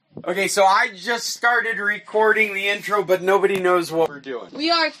Okay, so I just started recording the intro, but nobody knows what we're doing. We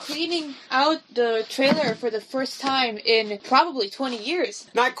are cleaning out the trailer for the first time in probably 20 years.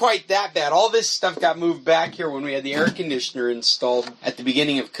 Not quite that bad. All this stuff got moved back here when we had the air conditioner installed at the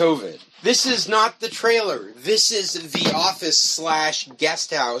beginning of COVID. This is not the trailer. This is the office slash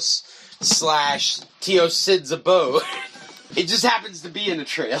guest house slash Tio Sid's abode. It just happens to be in a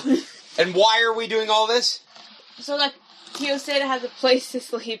trailer. And why are we doing all this? So that Tio Sid has a place to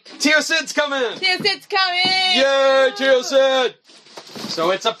sleep. Tio Sid's coming! Tio Sid's coming! Yay, Tio Sid!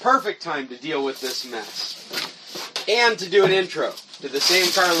 So it's a perfect time to deal with this mess. And to do an intro to the San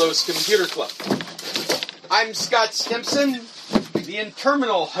Carlos Computer Club. I'm Scott Stimson, the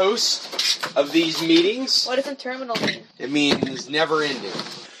interminable host of these meetings. What does interminable mean? It means never ending.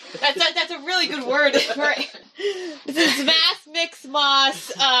 That's a really good word. Right. This is Mass Mix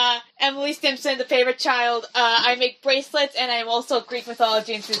Moss, Emily Stimson, the favorite child. I make bracelets, and I'm also a Greek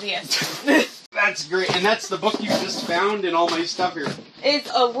mythology enthusiast. That's great, and that's the book you just found in all my stuff here.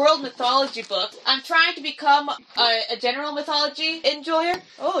 It's a world mythology book. I'm trying to become a general mythology enjoyer.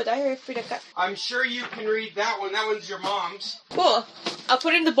 Oh, Diary of Frida Kahlo. I'm sure you can read that one. That one's your mom's. Cool. I'll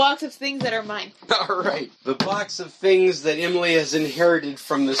put it in the box of things that are mine. All right. The box of things that Emily has inherited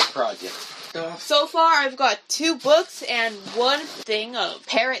from this project. So far, I've got 2 books and 1 thing of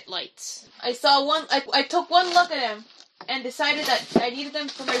parrot lights. I saw one. I took one look at them and decided that I needed them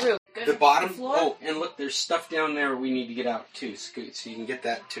for my room. The bottom? The floor? Oh, and look, there's stuff down there we need to get out too, so you can get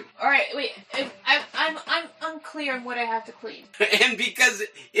that too. Alright, wait, I'm unclear on what I have to clean. And because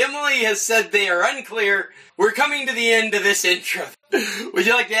Emily has said they are unclear, we're coming to the end of this intro. Would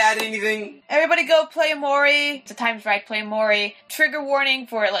you like to add anything? Everybody go play Mori. It's a times right, play Mori. Trigger warning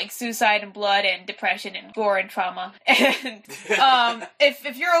for like suicide and blood and depression and gore and trauma. And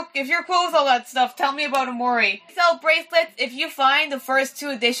if you're cool with all that stuff, tell me about a Mori. I sell bracelets. If you find the first 2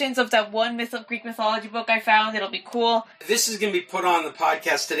 editions of that one Greek mythology book I found, it'll be cool. This is going to be put on the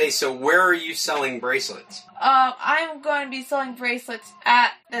podcast today, so where are you selling bracelets? I'm going to be selling bracelets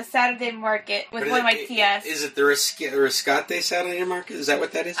at the Saturday market with one of my TS. Is it the Riscate Saturday market? Is that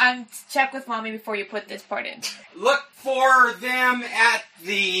what that is? Check with Mommy before you put this part in. Look for them at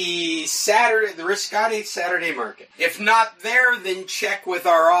the Riscate Saturday market. If not there, then check with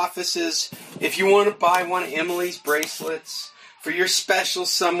our offices. If you want to buy one of Emily's bracelets for your special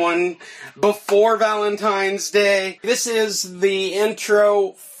someone before Valentine's Day. This is the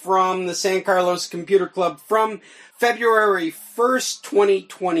intro from the San Carlos Computer Club from February 1st,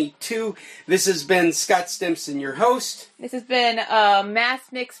 2022. This has been Scott Stimson, your host. This has been Mass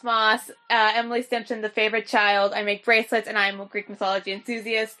Mix Moss, Emily Stimson, the favorite child. I make bracelets, and I'm a Greek mythology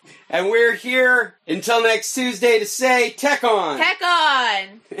enthusiast. And we're here until next Tuesday to say, Tech On! Tech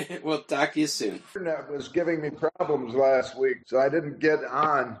On! We'll talk to you soon. Internet was giving me problems last week, so I didn't get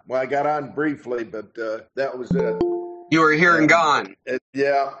on. Well, I got on briefly, but that was it. You were here and gone.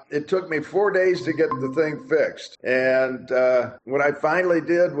 It took me 4 days to get the thing fixed. And what I finally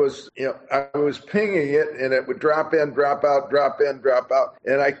did was, I was pinging it, and it would drop in, drop out, drop in, drop out.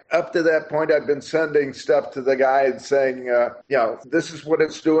 And up to that point, I'd been sending stuff to the guy and saying, this is what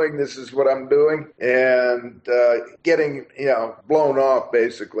it's doing, this is what I'm doing, and getting, blown off,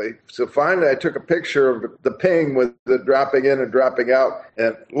 basically. So finally, I took a picture of the ping with the dropping in and dropping out,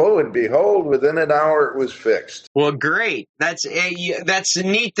 and lo and behold, within an hour, it was fixed. Well, great. That's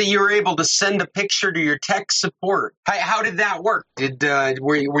neat that you were able to send a picture to your tech support. How did that work?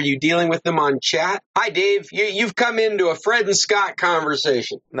 Were you dealing with them on chat? Hi, Dave. You've come into a Fred and Scott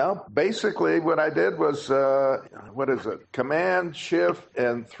conversation. No, basically what I did was, Command, Shift,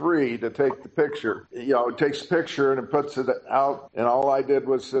 and 3 to take the picture. It takes a picture and it puts it out, and all I did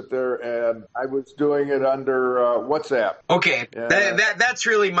was sit there and I was doing it under WhatsApp. Okay, that's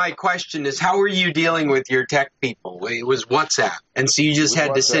really my question is how are you dealing with your tech people? It was WhatsApp, and so you just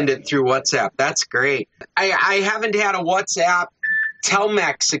had to send it through WhatsApp. That's great. I haven't had a WhatsApp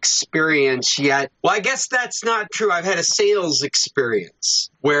Telmex experience yet. Well, I guess that's not true. I've had a sales experience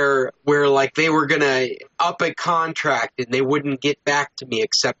where like they were going to up a contract and they wouldn't get back to me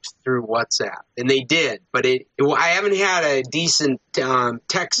except through WhatsApp. And they did, but I haven't had a decent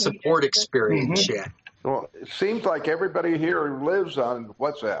tech support experience yet. Well, it seems like everybody here lives on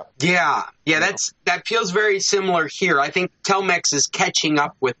WhatsApp. Yeah, that feels very similar here. I think Telmex is catching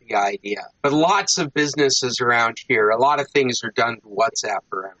up with the idea. But lots of businesses around here, a lot of things are done through WhatsApp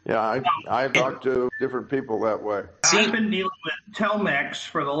around. Yeah, I've talked to different people that way. I've been dealing with Telmex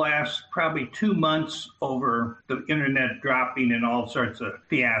for the last probably 2 months over the internet dropping and all sorts of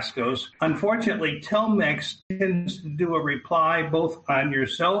fiascos. Unfortunately, Telmex tends to do a reply both on your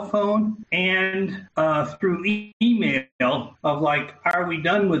cell phone and through email of like, are we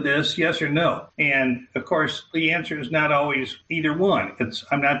done with this? Yes or no? And of course, the answer is not always either one.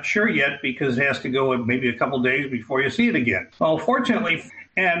 I'm not sure yet because it has to go maybe a couple days before you see it again. Well, fortunately,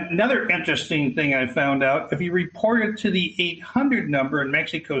 and another interesting thing I found out, if you report it to the 800 number in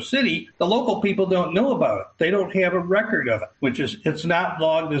Mexico City, the local people don't know about it. They don't have a record of it, it's not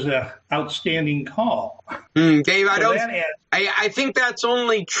logged as a outstanding call. Dave, I think that's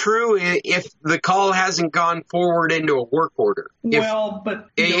only true if the call hasn't gone forward into a work order. But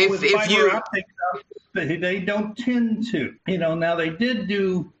with fiber optic stuff, they don't tend to. Now they did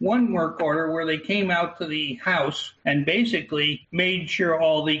do one work order where they came out to the house and basically made sure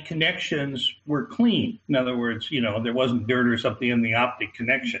all the connections were clean. In other words, there wasn't dirt or something in the optic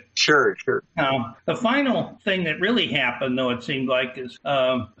connection. Sure. The final thing that really happened, though, it seemed like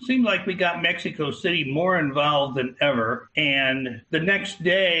we got Mexico City more involved than ever. And the next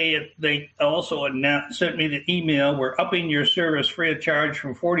day, they also sent me the email, we're upping your service free of charge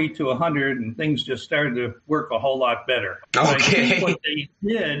from 40 to 100, and things just started to work a whole lot better. Okay. I think what they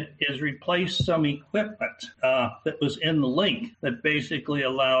did is replace some equipment that was in the link that basically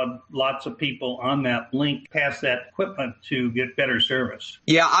allowed lots of people on that link past that equipment to get better service.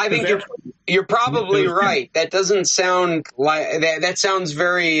 Yeah, I think you're probably right. That doesn't sound like that sounds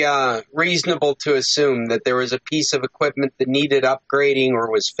very reasonable to assume that there was a piece of equipment that needed upgrading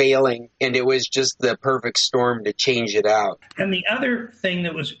or was failing, and it was just the perfect storm to change it out. And the other thing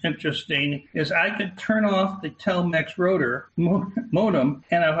that was interesting is I could turn off the Telmex rotor modem,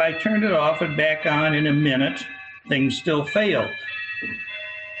 and if I turned it off and back on in a minute, things still failed.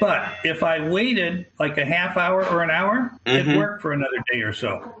 But if I waited like a half hour or an hour, it worked for another day or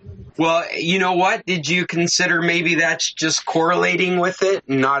so. Well, you know what? Did you consider maybe that's just correlating with it,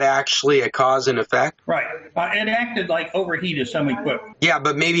 not actually a cause and effect? Right. It acted like overheated some equipment. Yeah,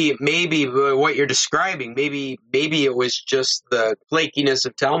 but maybe what you're describing, maybe it was just the flakiness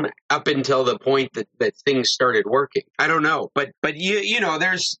of Telmex up until the point that things started working. I don't know, but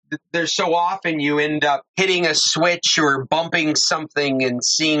there's so often you end up hitting a switch or bumping something and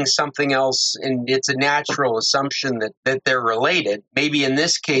seeing something else, and it's a natural assumption that they're related. Maybe in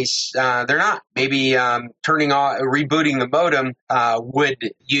this case they're not. Maybe rebooting the modem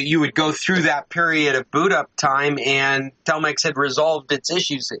you would go through that period of boot up time, and Telmex had resolved its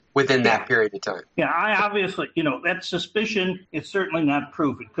issues within that period of time. Yeah, I obviously, that suspicion is certainly not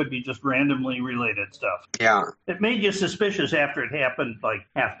proof. It could be just randomly related stuff. Yeah. It made you suspicious after it happened like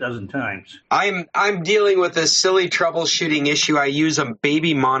half dozen times. I'm dealing with a silly troubleshooting issue. I use a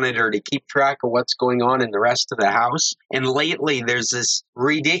baby monitor to keep track of what's going on in the rest of the house. And lately there's this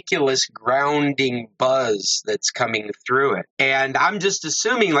ridiculous grounding buzz that's coming through it. And I'm just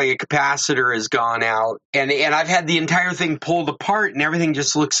assuming like a capacitor has gone out, and I've had the entire thing pulled apart and everything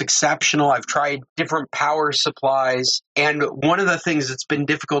just looks exceptional. I've tried different power supplies, and one of the things that's been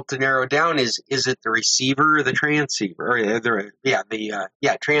difficult to narrow down is it the receiver or the transceiver?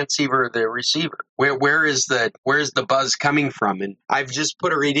 The transceiver or the receiver. Where's the buzz coming from? And I've just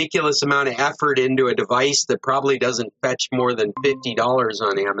put a ridiculous amount of effort into a device that probably doesn't fetch more than $50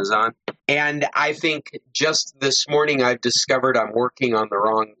 on Amazon. And I think just this morning I've discovered I'm working on the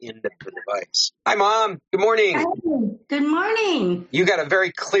wrong end of the device. Hi, Mom. Good morning. Hi. Good morning. You got a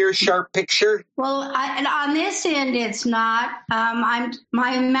very clear, sharp picture. Well, on this end, it's not. My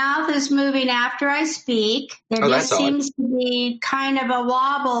mouth is moving after I speak. There just seems to be kind of a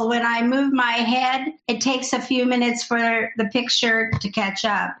wobble when I move my head. It takes a few minutes for the picture to catch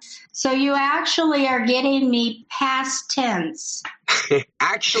up. So you actually are getting me past tense.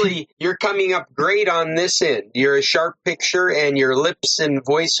 Actually, you're coming up great on this end. You're a sharp picture, and your lips and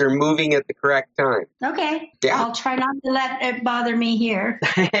voice are moving at the correct time. Okay. Yeah. I'll try not to let it bother me here.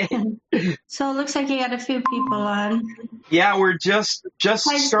 So it looks like you got a few people on. Yeah, we're just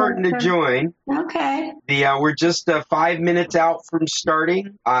starting to join. Okay. We're just 5 minutes out from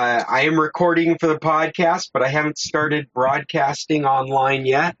starting. I am recording for the podcast, but I haven't started broadcasting online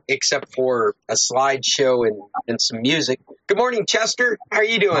yet, except for a slideshow and some music. Good morning, Chester. How are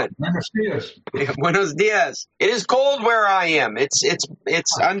you doing? Buenos dias. Buenos dias. It is cold where I am. It's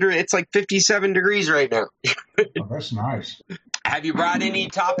like 57 degrees right now. Oh, that's nice. Have you brought any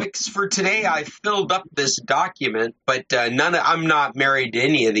topics for today? I filled up this document, but I'm not married to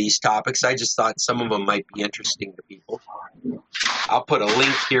any of these topics. I just thought some of them might be interesting to people. I'll put a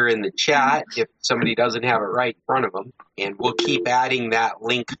link here in the chat if somebody doesn't have it right in front of them, and we'll keep adding that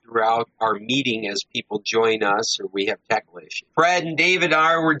link throughout our meeting as people join us or we have technical issues. Fred and David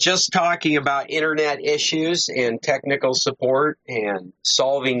were just talking about internet issues and technical support and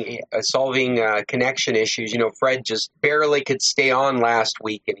solving connection issues. Fred just barely could stay stay on last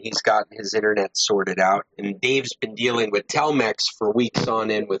week, and he's gotten his internet sorted out. And Dave's been dealing with Telmex for weeks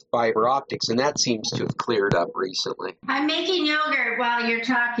on end with fiber optics, and that seems to have cleared up recently. I'm making yogurt while you're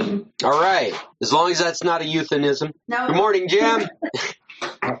talking. All right. As long as that's not a euphemism. No. Good morning, Jim.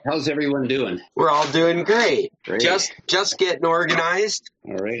 How's everyone doing? We're all doing great. Great. Just getting organized.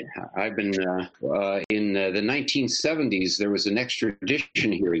 All right. I've been in the 1970s. There was an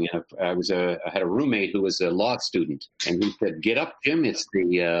extradition hearing. I had a roommate who was a law student, and he said, "Get up, Jim. It's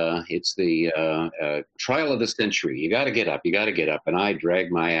the trial of the century. You got to get up. You got to get up." And I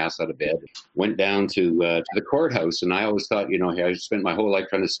dragged my ass out of bed, went down to the courthouse, and I always thought, I spent my whole life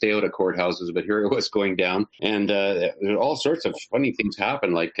trying to stay out of courthouses, but here it was going down, and all sorts of funny things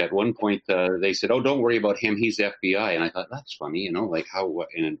happened. Like at one point, they said, "Oh, don't worry about him. He's FBI." And I thought, that's funny, like how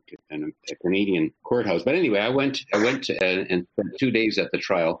in a Canadian courthouse. But anyway, I went and spent 2 days at the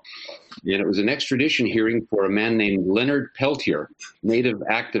trial, and it was an extradition hearing for a man named Leonard Peltier, native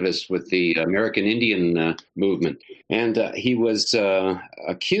activist with the American Indian movement, and he was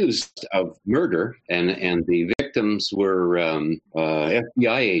accused of murder, and the victims were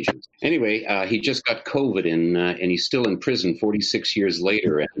FBI agents. Anyway, he just got COVID, and he's still in prison 46 years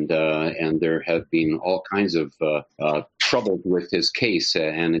later, and there have been all kinds of trouble with his case,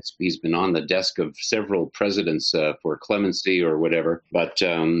 and he's been on the desk of several presidents for clemency or whatever. But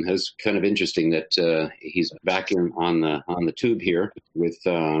it's kind of interesting that he's back on the tube here with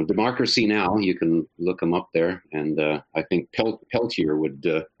Democracy Now! You can look him up there, and I think Peltier would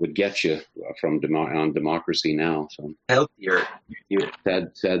get you on Democracy Now! So Peltier,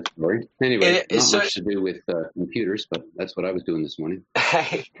 sad story. Anyway, not much to do with computers, but that's what I was doing this morning.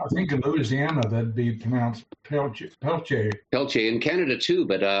 I think in Louisiana that'd be pronounced Peltier. Peltier in Canada too,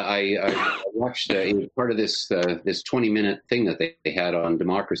 but I watched part of this 20-minute thing that they had on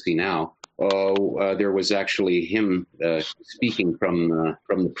Democracy Now! There was actually him speaking from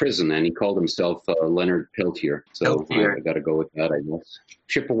the prison, and he called himself Leonard Peltier. So I got to go with that, I guess.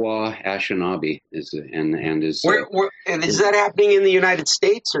 Chippewa Anishinaabe is. And is that happening in the United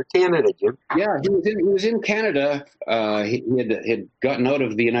States or Canada, Jim? Yeah, he was in Canada. He had gotten out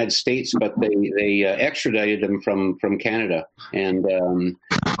of the United States, but they extradited him from Canada, and the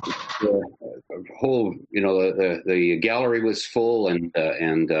whole the gallery was full, and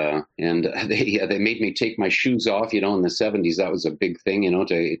they made me take my shoes off. In the 70s, that was a big thing,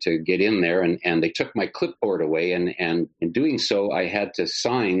 to get in there, and they took my clipboard away, and in doing so, I had to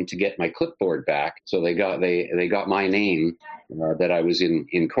sign to get my clipboard back. So they got my name. That I was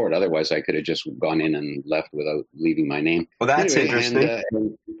in court. Otherwise, I could have just gone in and left without leaving my name. Well, that's interesting.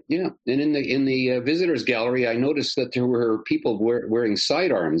 And in the visitors gallery, I noticed that there were people wearing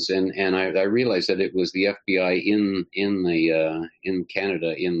sidearms, and I realized that it was the FBI in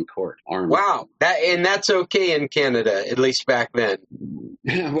Canada in court. Armed. Wow, that's okay in Canada, at least back then.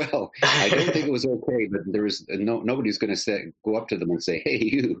 Well, I don't think it was okay, but there was nobody's going to go up to them and say, "Hey,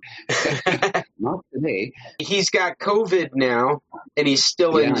 you." Not today. He's got COVID now, and he's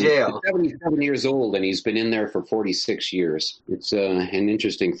still in jail. He's 77 years old, and he's been in there for 46 years. It's an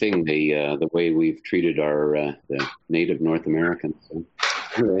interesting thing, the way we've treated our the native North Americans. So,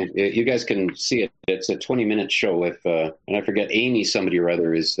 anyway, you guys can see it. It's a 20-minute show. And I forget, Amy somebody or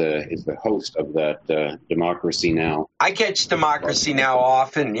other is the host of that Democracy Now! I catch Democracy Now!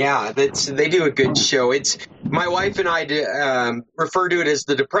 Often. Yeah, they do a good show. It's my wife and I refer to it as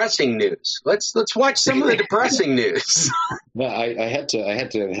the depressing news. Let's watch some of the depressing news. Well, I had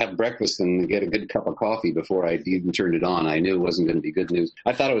to have breakfast and get a good cup of coffee before I even turned it on. I knew it wasn't going to be good news.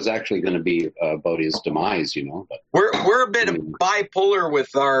 I thought it was actually going to be about his demise, But we're a bit bipolar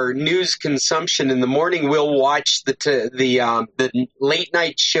with our news consumption. In the morning, we'll watch the late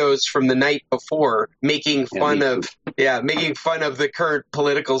night shows from the night before, making fun of the current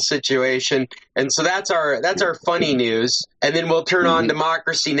political situation, and so that's our funny news. And then we'll turn on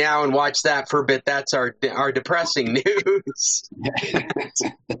Democracy Now! And watch that for a bit. That's our depressing news.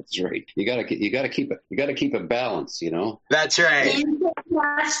 That's right. You gotta keep a balance, That's right. Do you think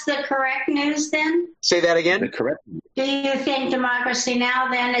that's the correct news then? Say that again. The correct. Do you think Democracy Now!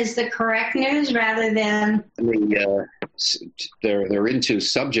 Then is the correct news rather than? They're into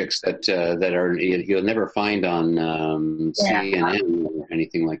subjects that are you'll never find on CNN or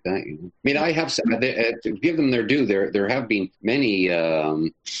anything like that. I mean, I have to give them their due. There have been many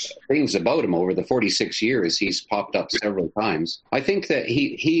things about him over the 46 years. He's popped up several times. I think that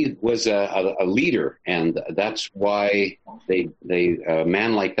he was a leader, and that's why a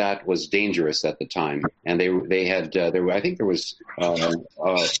man like that was dangerous at the time. And they had I think there was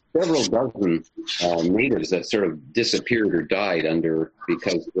several dozen natives that sort of disappeared or died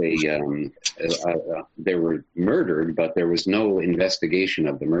because they were murdered, but there was no investigation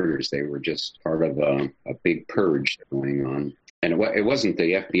of the murders. They were just part of a big purge going on. And it wasn't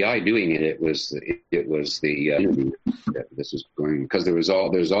the FBI doing it. It was the enemy that this was going, because there's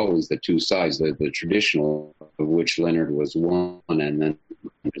always the two sides, the traditional, of which Leonard was one, and then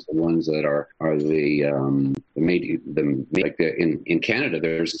there's the ones that are in Canada.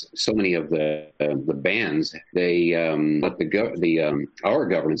 There's so many of the bands. Our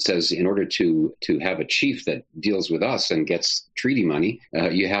government says in order to have a chief that deals with us and gets treaty money,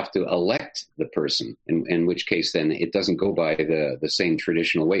 you have to elect the person. In which case, then it doesn't go by the same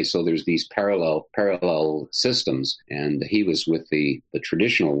traditional way. So there's these parallel systems, and he was with the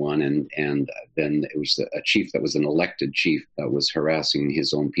traditional one, and then it was a chief that was an elected chief that was harassing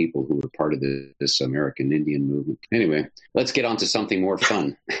his own people who were part of this American Indian movement. Anyway, let's get on to something more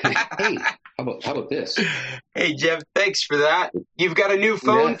fun. Hey, how about this? Hey, Jeff, thanks for that. You've got a new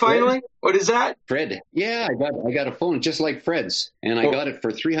phone finally? Fred. What is that? Fred. Yeah, I got a phone just like Fred's, and I got it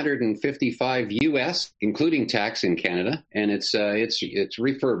for $355 US, including tax in Canada, and it's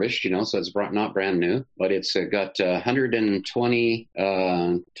refurbished, so it's not brand new, but it's got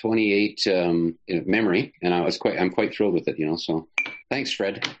 128 memory, and I'm quite thrilled with it, so. Thanks,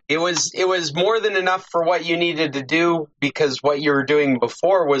 Fred. It was more than enough for what you needed to do, because what you were doing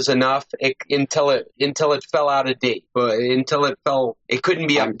before was enough until it fell out of date. It couldn't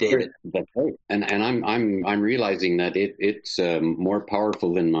be updated. That's right. And I'm realizing that it's more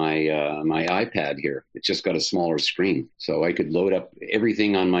powerful than my iPad here. It's just got a smaller screen, so I could load up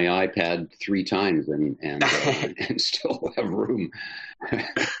everything on my iPad 3 times and and still have room.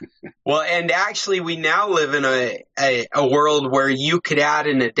 Well, and actually, we now live in a world where you could add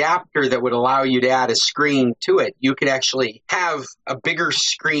an adapter that would allow you to add a screen to it. You could actually have a bigger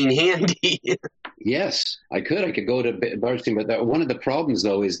screen handy. Yes, I could. I could go to Barstein, but one of the problems,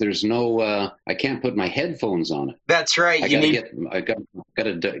 though, is there's no. I can't put my headphones on it. That's right. I gotta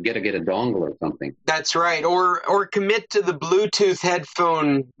get a dongle or something. That's right, or commit to the Bluetooth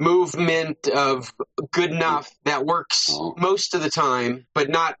headphone movement of good enough that works most of the time, but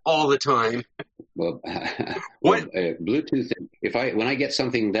not all the time. Well, Bluetooth. When I get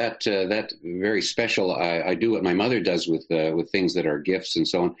something that very special, I do what my mother does with things that are gifts and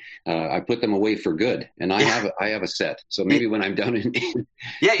so on. I put them away for good, and I have a set. So maybe when I'm done in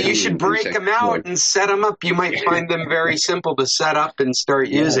you should break them out and set them up. You might find them very simple to set up and start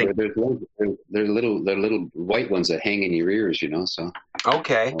using. They're little white ones that hang in your ears, So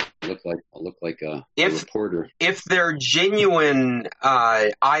okay, I'll look like a reporter. If they're genuine,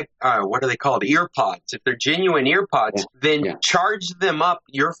 what are they called? Earpods. If they're genuine earpods, then charge them up.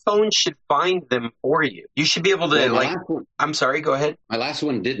 Your phone should find them for you. You should be able to I'm sorry, go ahead. My last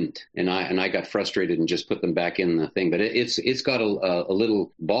one didn't, and I got frustrated and just put them back in the thing. But it's got a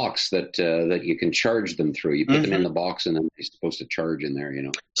little box that you can charge them through. You put them in the box, and then they're supposed to charge in there.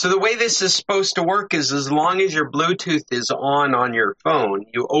 So the way this is supposed to work is, as long as your Bluetooth is on your phone,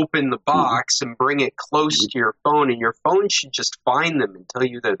 you open the box and bring it close to your phone, and your phone should just find them and tell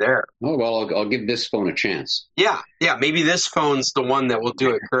you they're there. Oh well, I'll give this phone a chance. Yeah, maybe this phone's the one that will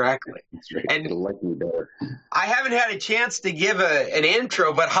do it correctly. That's right. And it'll like me better. I haven't had a chance to give an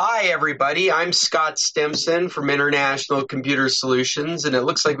intro, but hi everybody, I'm Scott Stimson from International Computer Solutions, and it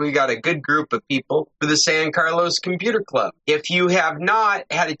looks like we got a good group of people for the San Carlos Computer Club. If you have not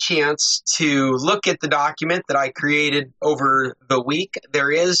had a chance to look at the document that I created over the week,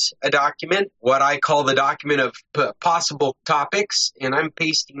 there is a document, what I call the document of possible topics, and I'm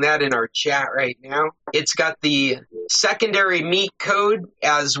pasting that in our chat right now. It's got the secondary meat code,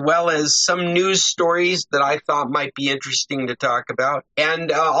 as well as some news stories that I thought might be interesting to talk about,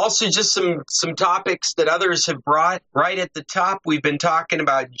 and also just some topics that others have brought. Right at the top, we've been talking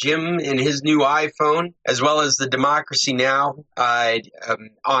about Jim and his new iPhone, as well as the Democracy Now!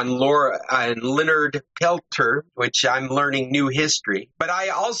 On Leonard Peltier, which I'm learning new history. But I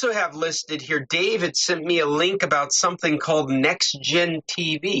also have listed here, Dave had sent me a link about something called Next Gen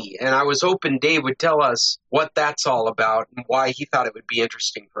TV, and I was hoping Dave would tell us what that's all about and why he thought it would be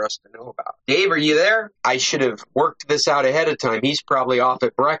interesting for us to know about. Dave, are you there? I should have worked this out ahead of time. He's probably off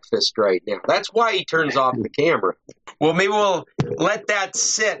at breakfast right now. That's why he turns off the camera. Well, maybe we'll let that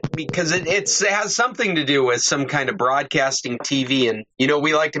sit, because it has something to do with some kind of broadcasting TV. And,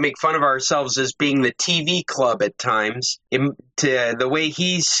 we like to make fun of ourselves as being the TV club at times. The way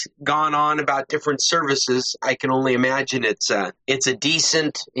he's gone on about different services, I can only imagine it's a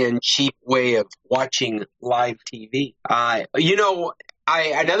decent and cheap way of watching live TV.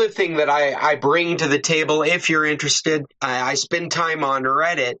 another thing that I bring to the table, if you're interested, I spend time on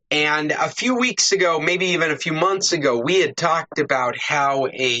Reddit. And a few weeks ago, maybe even a few months ago, we had talked about how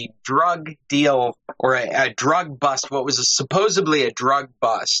a drug deal or a drug bust, what was supposedly a drug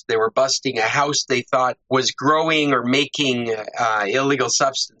bust. They were busting a house they thought was growing or making illegal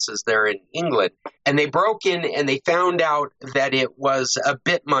substances there in England. And they broke in and they found out that it was a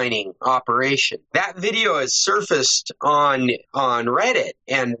bit mining operation. That video has surfaced on Reddit,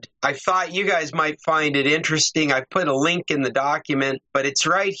 and I thought you guys might find it interesting. I put a link in the document, but it's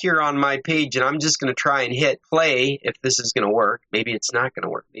right here on my page, and I'm just going to try and hit play if this is going to work. Maybe it's not going to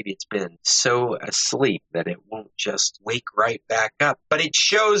work. Maybe it's been so asleep that it won't just wake right back up. But it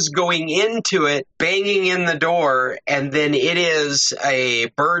shows going into it, banging in the door, and then it is a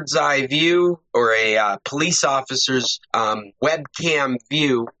bird's eye view or a police officer's webcam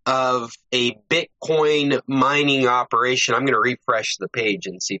view of a Bitcoin mining operation. I'm going to refresh the page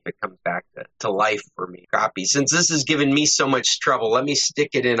and see if it comes back to life for me. Copy. Since this has given me so much trouble, let me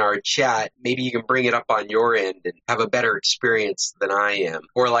stick it in our chat. Maybe you can bring it up on your end and have a better experience than I am.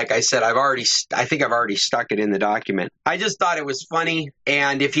 Or like I said, I think I've already stuck it in the document. I just thought it was funny.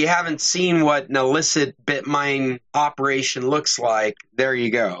 And if you haven't seen what an illicit Bitmine operation looks like, there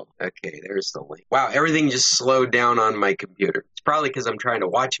you go. Okay, there's the link. Wow, everything just slowed down on my computer. It's probably because I'm trying to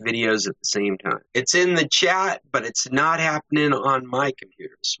watch videos at the same time. It's in the chat, but it's not happening on my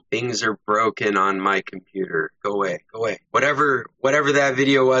computer. So things are broken on my computer. Go away, go away. Whatever that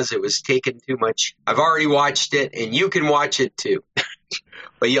video was, it was taking too much. I've already watched it, and you can watch it too.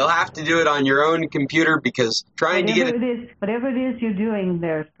 But you'll have to do it on your own computer because trying to get it. Whatever it is you're doing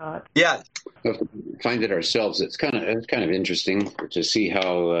there, Scott. Yeah. We'll find it ourselves. It's kind of interesting to see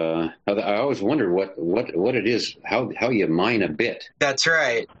how I always wonder what it is, how you mine a bit. That's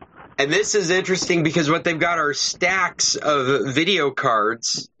right. And this is interesting because what they've got are stacks of video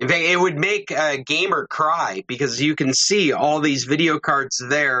cards. In fact, it would make a gamer cry because you can see all these video cards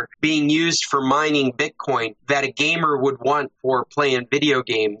there being used for mining Bitcoin that a gamer would want for playing video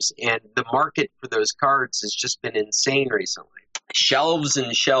games. And the market for those cards has just been insane recently. Shelves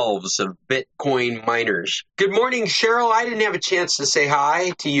and shelves of Bitcoin miners. Good morning, Cheryl. I didn't have a chance to say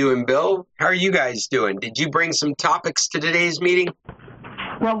hi to you and Bill. How are you guys doing? Did you bring some topics to today's meeting?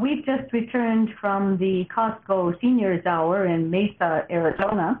 Well, we've just returned from the Costco Seniors Hour in Mesa,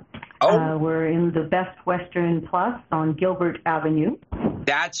 Arizona. Oh. We're in the Best Western Plus on Gilbert Avenue.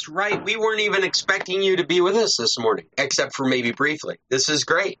 That's right. We weren't even expecting you to be with us this morning, except for maybe briefly. This is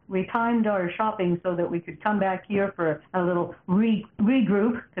great. We timed our shopping so that we could come back here for a little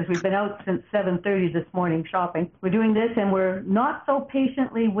regroup because we've been out since 7:30 this morning shopping. We're doing this, and we're not so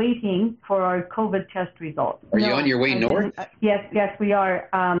patiently waiting for our COVID test results. Are you on your way north? Yes, we are.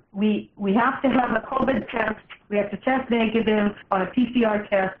 We have to have a COVID test. We have to test negative on a PCR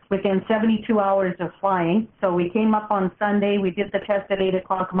test within 72 hours of flying. So we came up on Sunday. We did the test at 8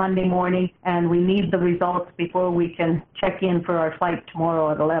 o'clock Monday morning, and we need the results before we can check in for our flight tomorrow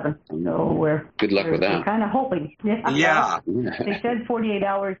at 11. So good luck with that. We're kind of hoping. Yeah. They said 48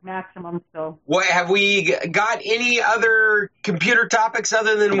 hours maximum. So what have we got? Any other computer topics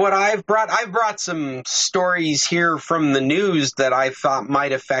other than what I've brought? I've brought some stories here from the news that I thought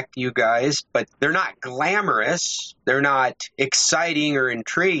might affect you guys, but they're not glamorous. They're not exciting or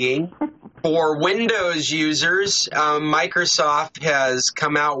intriguing. For Windows users, Microsoft has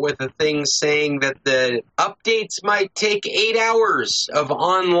come out with a thing saying that the updates might take 8 hours of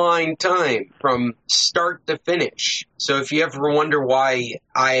online time from start to finish. So if you ever wonder why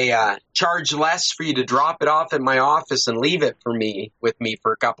I charge less for you to drop it off at my office and leave it with me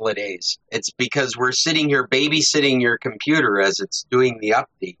for a couple of days, it's because we're sitting here babysitting your computer as it's doing the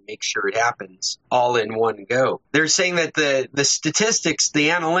update. Make sure it happens all in one go. They're saying that the statistics, the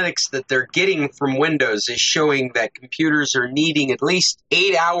analytics that they're getting from Windows is showing that computers are needing at least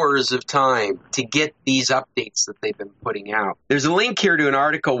 8 hours of time to get these updates that they've been putting out. There's a link here to an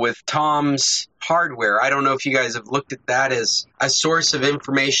article with Tom's Hardware. I don't know if you guys have looked at that as a source of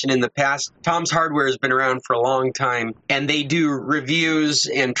information in the past. Tom's Hardware has been around for a long time, and they do reviews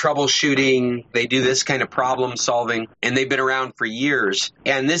and troubleshooting. They do this kind of problem solving, and they've been around for years.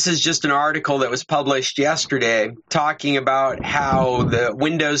 And this is just an article that was published yesterday talking about how the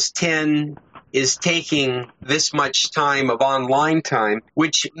Windows 10 is taking this much time of online time,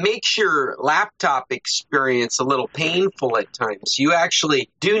 which makes your laptop experience a little painful at times. You actually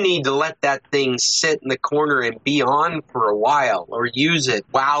do need to let that thing sit in the corner and be on for a while, or use it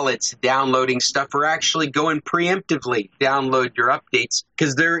while it's downloading stuff, or actually go and preemptively download your updates,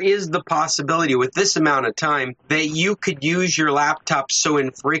 because there is the possibility with this amount of time that you could use your laptop so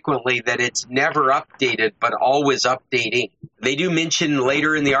infrequently that it's never updated but always updating. They do mention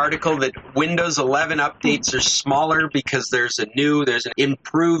later in the article that Windows 11 updates are smaller because there's an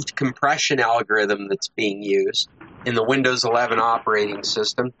improved compression algorithm that's being used in the Windows 11 operating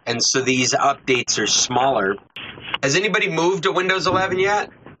system, and so these updates are smaller. Has anybody moved to Windows 11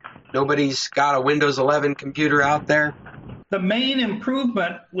 yet? Nobody's got a Windows 11 computer out there? The main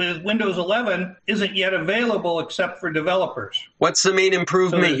improvement with Windows 11 isn't yet available except for developers. What's the main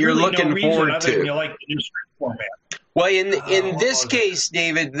improvement you're looking forward to? You like the new format. Well, in this case,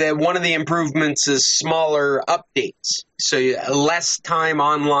 David, one of the improvements is smaller updates, so less time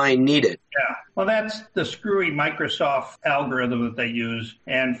online needed. Yeah, well, that's the screwy Microsoft algorithm that they use.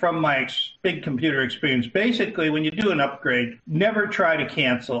 And from my big computer experience, basically, when you do an upgrade, never try to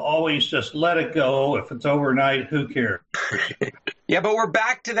cancel. Always just let it go. If it's overnight, who cares? Yeah, but we're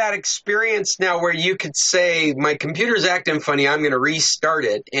back to that experience now where you could say, my computer's acting funny, I'm going to restart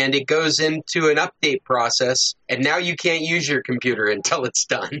it, and it goes into an update process, and now you can't use your computer until it's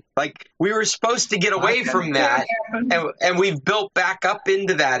done. Like, we were supposed to get away from that, and we've built back up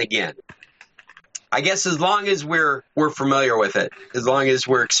into that again. I guess as long as we're familiar with it, as long as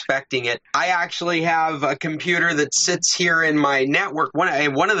we're expecting it. I actually have a computer that sits here in my network.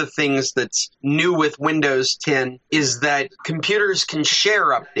 One of the things that's new with Windows 10 is that computers can share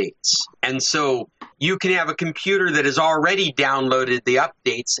updates. And so you can have a computer that has already downloaded the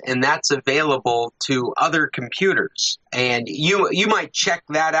updates, and that's available to other computers. And you might check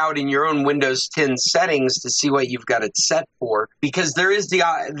that out in your own Windows 10 settings to see what you've got it set for, because there is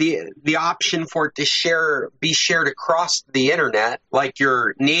the option for it to be shared across the internet. Like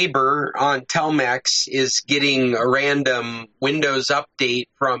your neighbor on Telmex is getting a random Windows update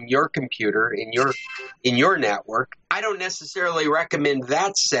from your computer in your network. I don't necessarily recommend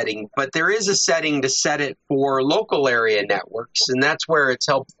that setting, but there is a setting to set it for local area networks, and that's where it's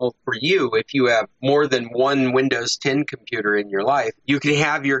helpful for you if you have more than one Windows 10 computer in your life. You can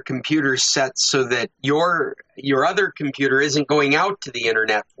have your computer set so that your other computer isn't going out to the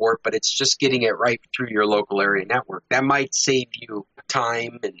internet for it, but it's just getting it right through your local area network. That might save you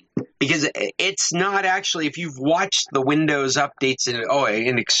time, and because it's not actually, if you've watched the Windows updates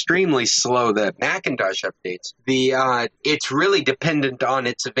and extremely slow, the Macintosh updates, it's really dependent on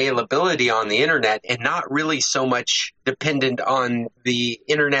its availability on the internet and not really so much dependent on the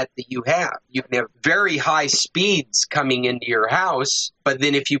internet that you have. You can have very high speeds coming into your house, but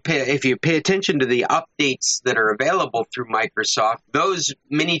then if you pay attention to the updates that are available through Microsoft, those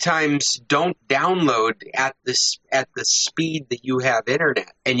many times don't download at the speed that you have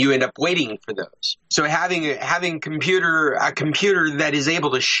internet, and you end up waiting for those. So having a computer that is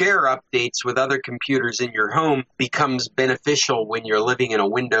able to share updates with other computers in your home becomes beneficial when you're living in a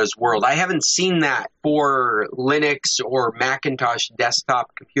Windows world. I haven't seen that for Linux or Macintosh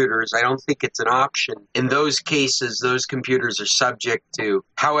desktop computers. I don't think it's an option. In those cases, those computers are subject to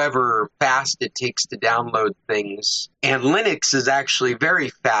however fast it takes to download things. And Linux is actually very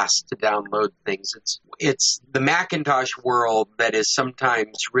fast to download things. It's the Macintosh world that is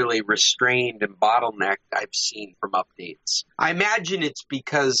sometimes really restrained and bottlenecked, I've seen from updates. I imagine it's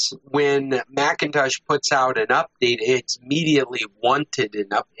because when Macintosh puts out an update, it's immediately wanted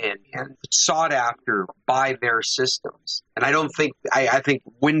and sought after by their systems. And I think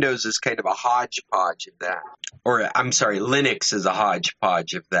Windows is kind of a hodgepodge of that. Or, I'm sorry, Linux is a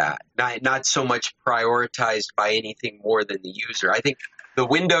hodgepodge of that. Not so much prioritized by anything more than the user. I think the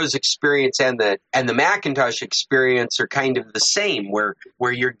Windows experience and the Macintosh experience are kind of the same, where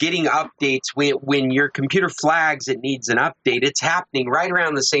you're getting updates when your computer flags it needs an update. It's happening right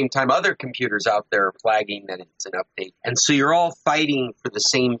around the same time other computers out there are flagging that it's an update, and so you're all fighting for the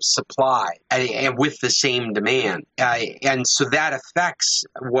same supply and with the same demand, and so that affects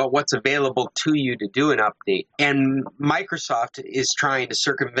what's available to you to do an update. And Microsoft is trying to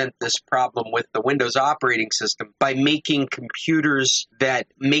circumvent this problem with the Windows operating system by making computers that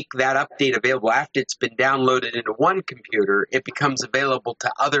make that update available after it's been downloaded into one computer. It becomes available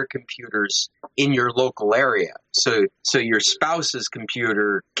to other computers in your local area. So your spouse's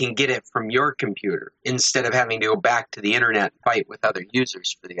computer can get it from your computer instead of having to go back to the internet and fight with other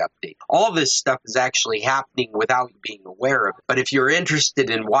users for the update. All this stuff is actually happening without you being aware of it. But if you're interested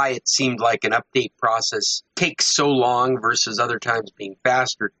in why it seemed like an update process takes so long versus other times being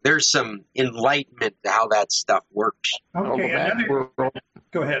faster, there's some enlightenment to how that stuff works. Okay,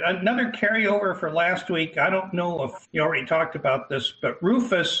 Go ahead. Another carryover for last week. I don't know if you already talked about this, but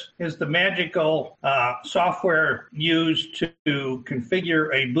Rufus is the magical software used to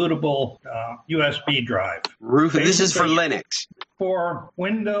configure a bootable USB drive. Rufus. This is for Linux. For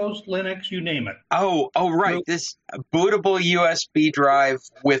Windows, Linux, you name it. Oh, right. This bootable USB drive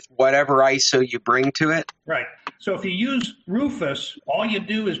with whatever ISO you bring to it? Right. So if you use Rufus, all you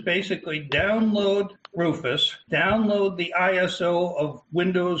do is basically download Rufus, download the ISO of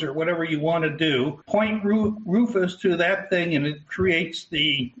Windows or whatever you want to do, point Rufus to that thing, and it creates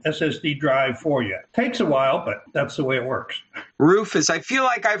the SSD drive for you. Takes a while, but that's the way it works. Rufus, I feel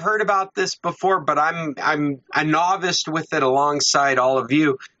like I've heard about this before, but I'm a novice with it alongside all of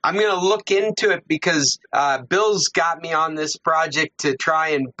you. I'm going to look into it because Bill's got me on this project to try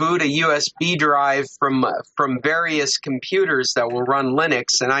and boot a USB drive from various computers that will run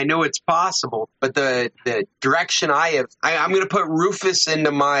Linux, and I know it's possible, but the direction I'm going to put Rufus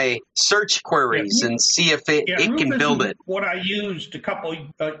into my search queries and see if it can build it. What I used a couple of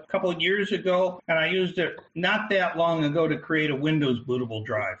years ago, and I used it not that long ago to create a Windows bootable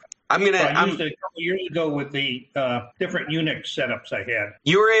drive. I used it a couple of years ago with the different Unix setups I had.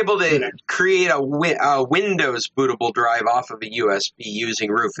 You were able to create a Windows bootable drive off of a USB using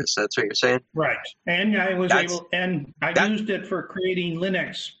Rufus. That's what you're saying? Right. And I used it for creating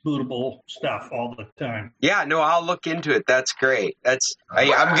Linux bootable stuff all the time. Yeah, no, I'll look into it. That's great. I'm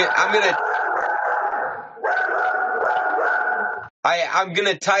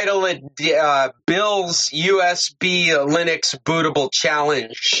gonna title it Bill's USB Linux bootable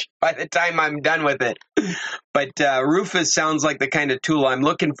challenge by the time I'm done with it. But Rufus sounds like the kind of tool I'm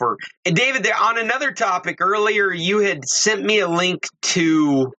looking for. And David, on another topic, earlier you had sent me a link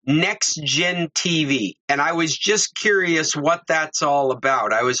to Next Gen TV, and I was just curious what that's all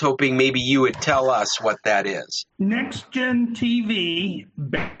about. I was hoping maybe you would tell us what that is. Next Gen TV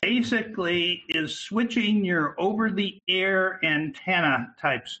basically is switching your over-the-air antenna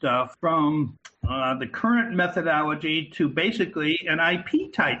type stuff from the current methodology to basically an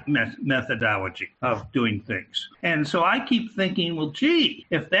IP type methodology of doing things. And so I keep thinking, well, gee,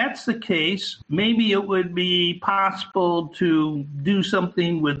 if that's the case, maybe it would be possible to do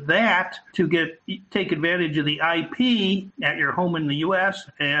something with that to take advantage of the IP at your home in the U.S.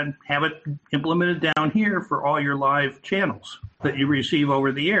 and have it implemented down here for all your live channels that you receive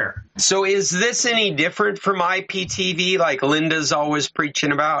over the air. So is this any different from IPTV like Linda's always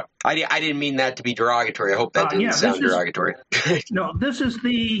preaching about? I didn't mean that to be derogatory. I hope that didn't sound derogatory. No, this is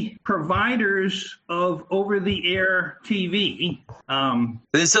the providers of over-the-air TV.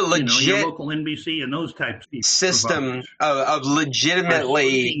 This is a legit your local NBC and those types of system of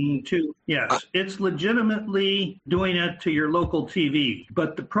legitimately. It's legitimately doing it to your local TV,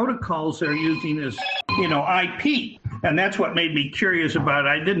 but the protocols they're using is, IP, and that's what made me curious about it.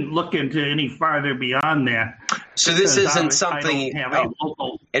 I didn't look into any farther beyond that. So this isn't something.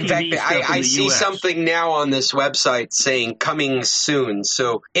 In fact, I see something now on this website saying coming soon.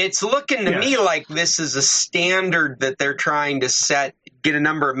 So it's looking to me like this is a standard that they're trying to get a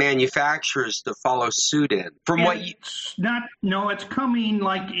number of manufacturers to follow suit in. It's coming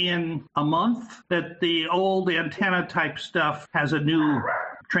like in a month that the old antenna type stuff has a new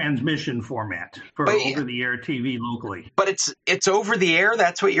transmission format for over-the-air TV locally. But it's over-the-air?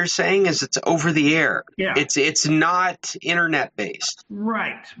 That's what you're saying, is it's over-the-air. Yeah. It's not internet-based.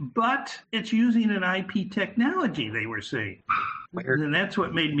 Right. But it's using an IP technology, they were saying. Weird. And that's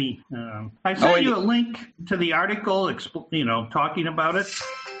what made me... I sent you a link to the article, talking about it.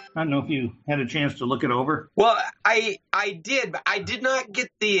 I don't know if you had a chance to look it over. Well, I did, but I did not get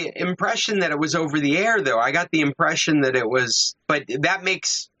the impression that it was over the air, though. I got the impression that it was, but that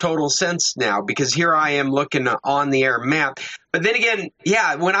makes total sense now because here I am looking on the air map. But then again,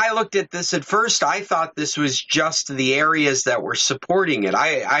 when I looked at this at first, I thought this was just the areas that were supporting it.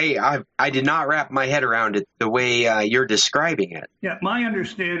 I did not wrap my head around it the way you're describing it. Yeah, my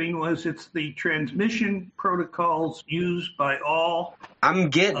understanding was it's the transmission protocols used by all. I'm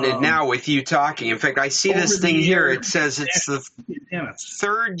getting it now with you talking. In fact, I see this thing here. It says it's the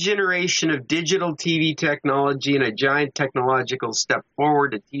third generation of digital TV technology and a giant technological step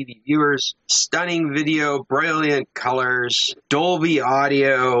forward to TV viewers. Stunning video, brilliant colors, Dolby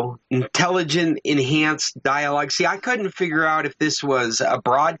audio, intelligent enhanced dialogue. See, I couldn't figure out if this was a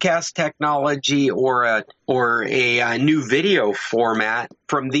broadcast technology or or a new video format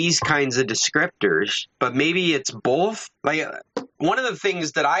from these kinds of descriptors, but maybe it's both. Like, one of the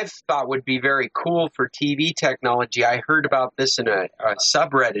things that I've thought would be very cool for TV technology, I heard about this in a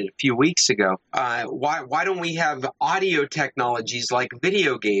subreddit a few weeks ago. Why don't we have audio technologies like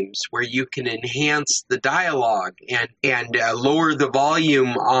video games where you can enhance the dialogue and lower the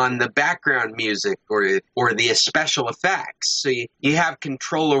volume on the background music or the special effects? So you have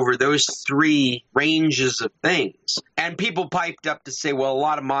control over those three ranges of things. And people piped up to say, well, a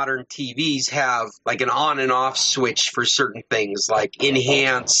lot of modern TVs have like an on and off switch for certain things, like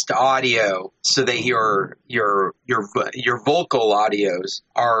enhanced audio, so that your vocal audios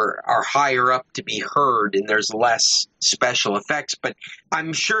are higher up to be heard, and there's less special effects. But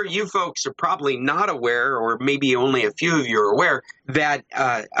I'm sure you folks are probably not aware, or maybe only a few of you are aware, that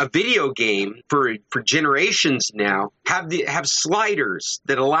a video game for generations now have sliders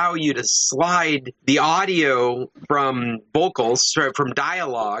that allow you to slide the audio from vocals, from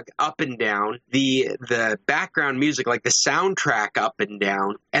dialogue up and down, the background music like the soundtrack up and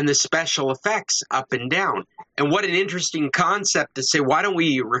down, and the special effects up and down. And what an interesting concept to say, why don't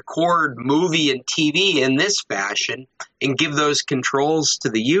we record movie and TV in this fashion and give those controls to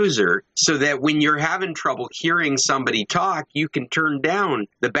the user so that when you're having trouble hearing somebody talk, you can turn down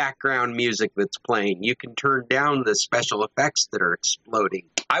the background music that's playing. You can turn down the special effects that are exploding.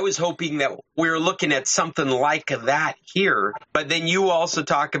 I was hoping that we're looking at something like that here, but then you also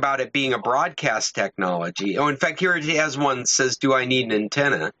talk about it being a broadcast technology. Oh, in fact, here it has one that says, do I need an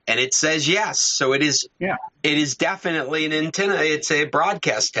antenna? And it says yes. So it is. Yeah. It is definitely an antenna. It's a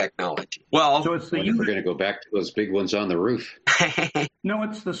broadcast technology. Well, so it's we're going to go back to those big ones on the roof. No,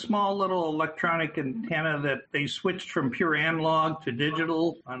 it's the small little electronic antenna that they switched from pure analog to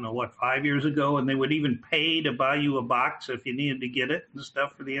digital, I don't know, 5 years ago, and they would even pay to buy you a box if you needed to get it and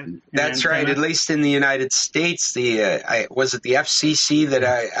stuff for the end. That's right. At least in the United States, was it the FCC that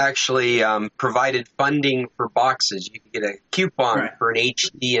actually provided funding for boxes? You could get a coupon for an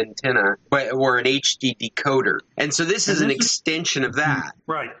HD antenna or an HD decoder. And so this is an extension of that.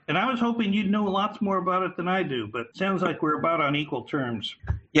 Right. And I was hoping you'd know lots more about it than I do, but it sounds like we're about on equal terms.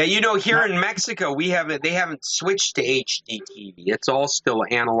 Yeah, here in Mexico, they haven't switched to HD TV. It's all still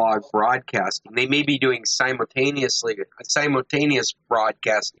analog broadcasting. They may be doing simultaneous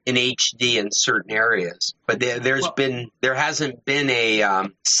broadcast in HD in certain areas, but there hasn't been a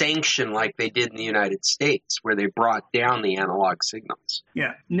sanction like they did in the United States, where they brought down the analog signals.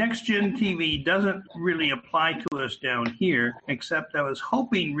 Yeah, Next Gen TV doesn't really apply to us down here, except I was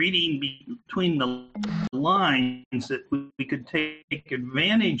hoping, reading between the lines, that we could take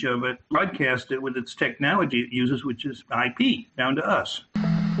advantage of it, broadcast it with its technology it uses, which is IP, down to us.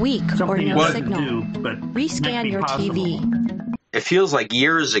 Weak something or no signal. But rescan your TV. It feels like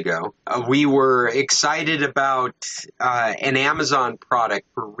years ago, we were excited about an Amazon product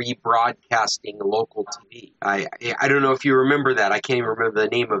for rebroadcasting local TV. I don't know if you remember that. I can't even remember the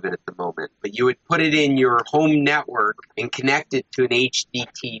name of it at the moment. But you would put it in your home network and connect it to an HD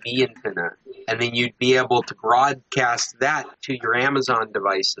TV antenna, and then you'd be able to broadcast that to your Amazon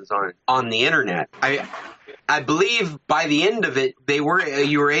devices on the internet. I believe by the end of it,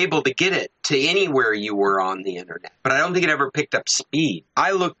 you were able to get it to anywhere you were on the internet. But I don't think it ever picked up speed.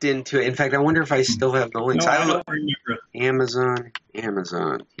 I looked into it. In fact, I wonder if I still have the links. No, I don't remember.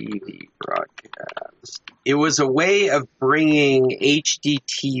 Amazon TV broadcast. It was a way of bringing HD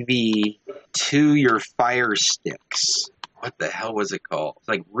TV to your Fire Sticks. What the hell was it called? It's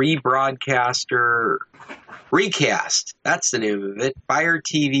like Rebroadcaster. Recast. That's the name of it. Fire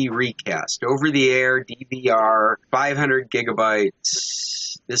TV Recast. Over the air, DVR, 500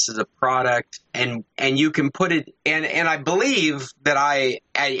 gigabytes. This is a product. And you can put it, and I believe that I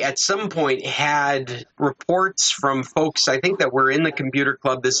at some point had reports from folks, I think that were in the computer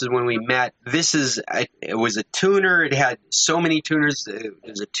club. This is when we met. It was a tuner. It had so many tuners. It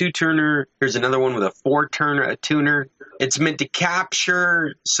was a 2-tuner. Here's another one with a 4-tuner. It's meant to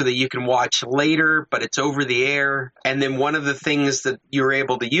capture so that you can watch later, but it's over the air. And then one of the things that you were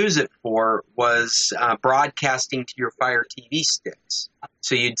able to use it for was broadcasting to your Fire TV sticks.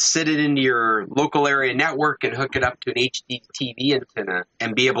 So you'd sit it into your local area network and hook it up to an HD TV antenna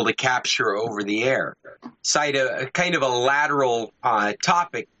and be able to capture over the air. Cite a kind of a lateral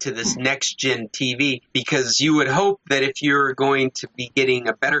topic to this next-gen TV, because you would hope that if you're going to be getting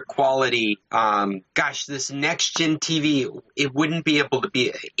a better quality, this next-gen TV, it wouldn't be able to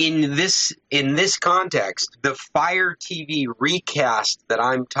be in this context. The Fire TV Recast that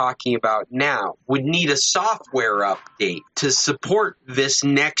I'm talking about now would need a software update to support this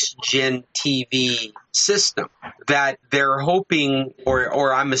next-gen TV system. that they're hoping,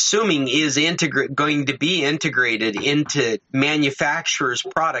 or I'm assuming is going to be integrated into manufacturers'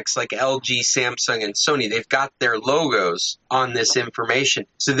 products like LG, Samsung, and Sony. They've got their logos on this information.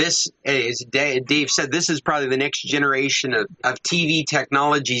 So this, as Dave said, this is probably the next generation of TV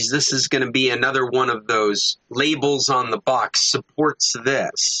technologies. This is going to be another one of those labels on the box, supports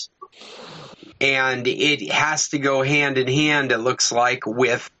this. And it has to go hand in hand, it looks like,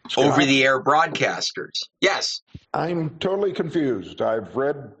 with over-the-air broadcasters. Yes? I'm totally confused. I've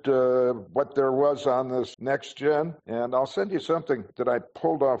read what there was on this next gen, and I'll send you something that I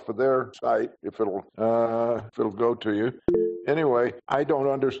pulled off of their site if it'll go to you. Anyway, I don't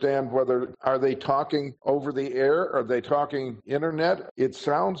understand are they talking over the air? Are they talking internet? It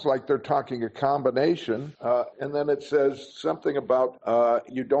sounds like they're talking a combination. And then it says something about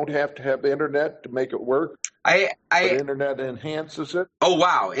you don't have to have internet to make it work. But internet enhances it. Oh,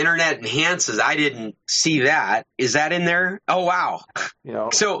 wow. Internet enhances. I didn't see that. Is that in there? Oh, wow.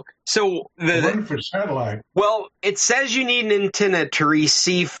 So Run for satellite. Well, it says you need an antenna to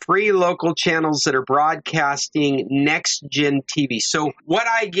receive free local channels that are broadcasting next-gen TV. So what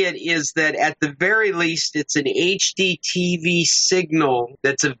I get is that at the very least, it's an HD TV signal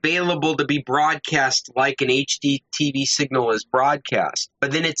that's available to be broadcast like an HD TV signal is broadcast.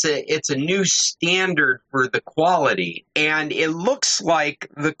 But then it's a new standard for the quality. And it looks like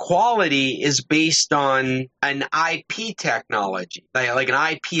the quality is based on an IP technology, like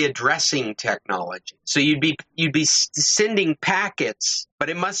an IP addressing technology. So you'd be sending packets, but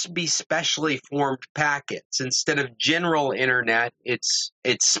it must be specially formed packets instead of general internet. It's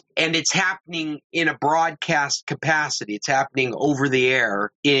happening in a broadcast capacity. It's happening over the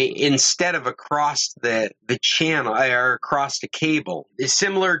air instead of across the channel or across the cable. It's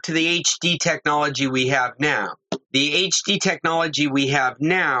similar to the HD technology we have now. The HD technology we have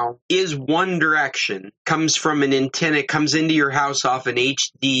now is one direction, comes from an antenna, comes into your house off an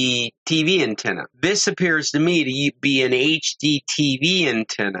HD TV antenna. This appears to me to be an HD TV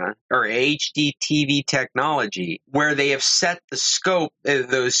antenna or HD TV technology where they have set the scope,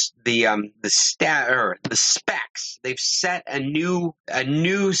 the specs. They've set a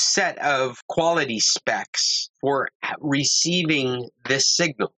new set of quality specs for receiving this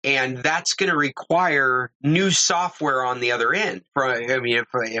signal, and that's going to require new software on the other end.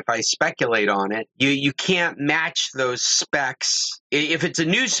 If I speculate on it, you can't match those specs. If it's a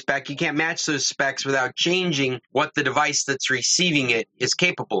new spec, you can't match those specs without changing what the device that's receiving it is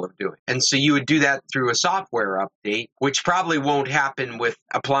capable of doing. And so you would do that through a software update, which probably won't happen with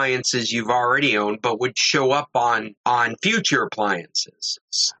appliances you've already owned, but would show up on future appliances.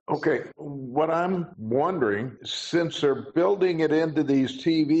 Okay, what I'm wondering, since they're building it into these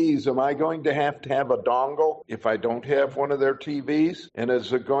TVs, am I going to have a dongle if I don't have one of their TVs? And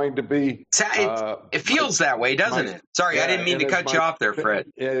is it going to be... it feels that way, doesn't it? Sorry, I didn't mean to cut you off there, Fred.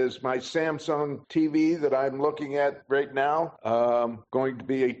 Is my Samsung TV that I'm looking at right now going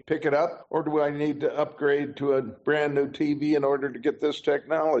to pick it up? Or do I need to upgrade to a brand new TV in order to get this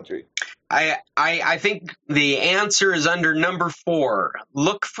technology? I think the answer is under number 4.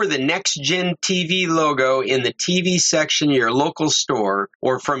 Look for the Next Gen TV logo in the TV section of your local store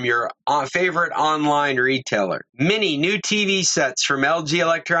or from your favorite online retailer. Many new TV sets from LG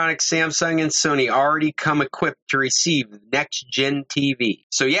Electronics, Samsung, and Sony already come equipped to receive Next Gen TV.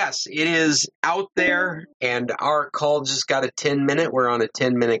 So yes, it is out there, and our call just got a 10-minute. We're on a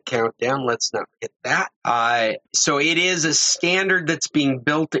 10-minute countdown. Let's not forget that. So it is a standard that's being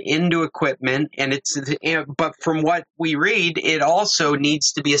built into equipment, but from what we read, it also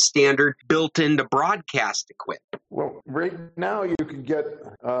needs to be a standard built into broadcast equipment. Well, right now you can get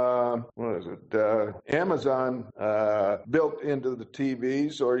Amazon built into the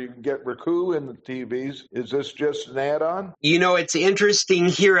TVs, or you can get Roku in the TVs. Is this just an add-on? It's interesting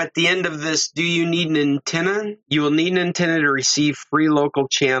here at the end of this. Do you need an antenna? You will need an antenna to receive free local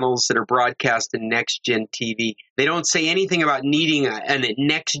channels that are broadcast in Next Gen TV. They don't say anything about needing a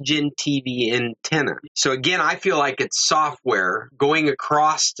Next Gen TV antenna. So again, I feel like it's software going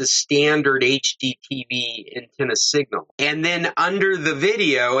across the standard HD TV antenna signal. And then under the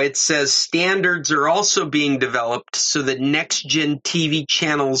video, it says standards are also being developed so that Next Gen TV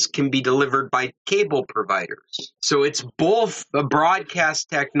channels can be delivered by cable providers. So it's both a broadcast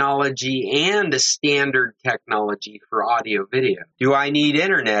technology and a standard technology for audio video. Do I need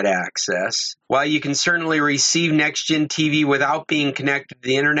internet access? Well, you can certainly receive Next Gen TV without being connected to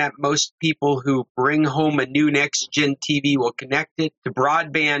the internet. Most people who bring home a new Next Gen TV will connect it to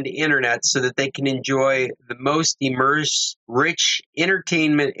broadband internet so that they can enjoy the most immersed rich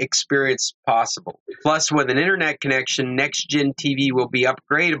entertainment experience possible. Plus, with an internet connection, next-gen TV will be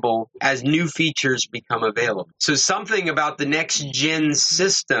upgradable as new features become available. So something about the next-gen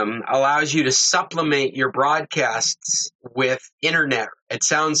system allows you to supplement your broadcasts with internet. It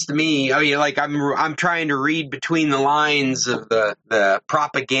sounds to me, I mean, like I'm trying to read between the lines of the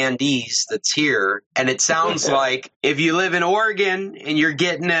propagandese that's here, and it sounds like if you live in Oregon and you're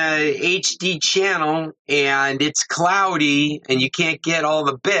getting a HD channel and it's cloudy and you can't get all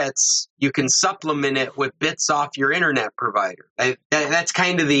the bits, you can supplement it with bits off your internet provider. That's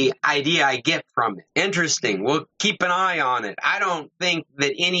kind of the idea I get from it. Interesting. We'll keep an eye on it. I don't think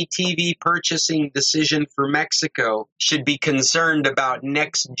that any TV purchasing decision for Mexico should be concerned about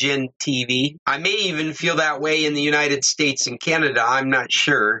next-gen TV. I may even feel that way in the United States and Canada. I'm not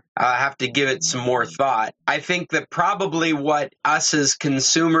sure. I'll have to give it some more thought. I think that probably what us as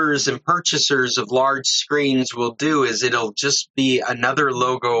consumers and purchasers of large screens will do is it'll just be another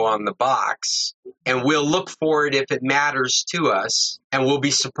logo on the box, and we'll look for it if it matters to us, and we'll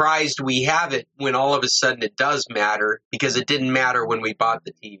be surprised we have it when all of a sudden it does matter, because it didn't matter when we bought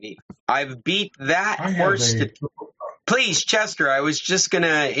the TV. I've beat that horse to... Please, Chester, I was just going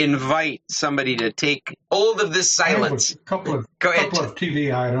to invite somebody to take hold of this silence. A couple of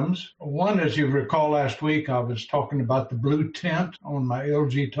TV items. One, as you recall last week, I was talking about the blue tint on my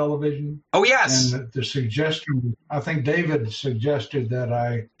LG television. Oh, yes. And the suggestion, I think David suggested that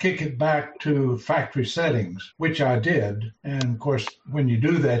I kick it back to factory settings, which I did. And, of course, when you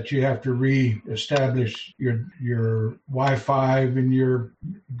do that, you have to reestablish your Wi-Fi and your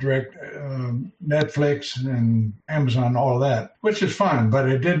direct Netflix and Amazon, all of that, which is fine, but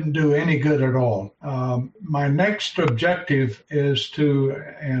it didn't do any good at all. My next objective is to,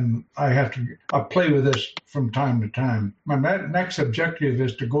 and I play with this from time to time. My next objective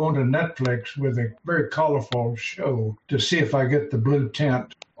is to go onto Netflix with a very colorful show to see if I get the blue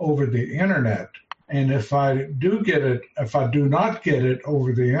tint over the internet. And if I do not get it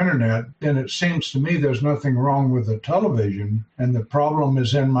over the internet, then it seems to me there's nothing wrong with the television, and the problem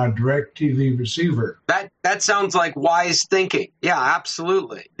is in my DirecTV receiver. That sounds like wise thinking. Yeah,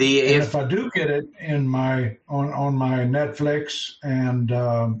 absolutely. If I do get it in on my Netflix and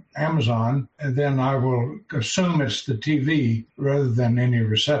Amazon, then I will assume it's the TV rather than any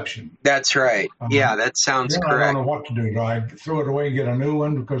reception. That's right. Yeah, that sounds correct. I don't know what to do. Do I throw it away and get a new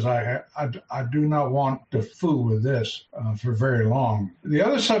one? Because I do not want to fool with this for very long. The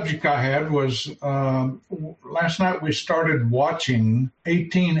other subject I had was last night we started watching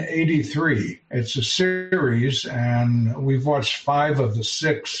 1883. It's a series, and we've watched 5 of the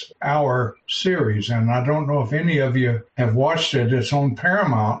 6-hour series, and I don't know if any of you have watched it. It's on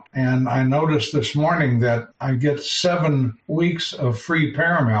Paramount, and I noticed this morning that I get 7 weeks of free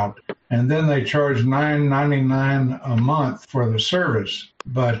Paramount, and then they charge $9.99 a month for the service.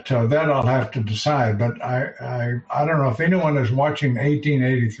 But that I'll have to decide. But I don't know if anyone is watching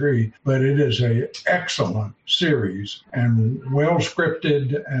 1883, but it is an excellent series and well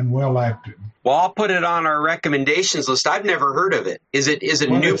scripted and well acted. Well, I'll put it on our recommendations list. I've never heard of it. Is it a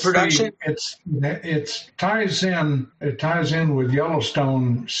new production? It ties in with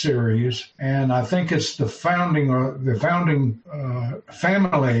Yellowstone series, and I think it's the founding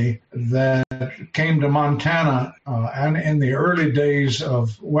family that came to Montana and in the early days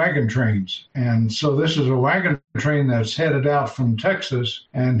of wagon trains. And so this is a wagon train that's headed out from Texas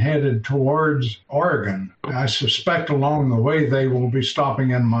and headed towards Oregon. I suspect along the way they will be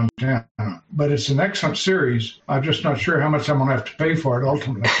stopping in Montana. But it's an excellent series. I'm just not sure how much I'm going to have to pay for it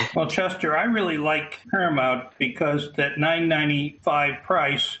ultimately. Well, Chester, I really like Paramount because that $9.95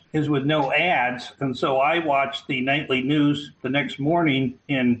 price is with no ads. And so I watch the nightly news the next morning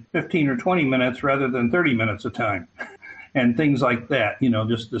in 15 or 20 minutes rather than 30 minutes a time. And things like that,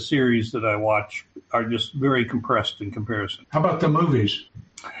 just the series that I watch are just very compressed in comparison. How about the movies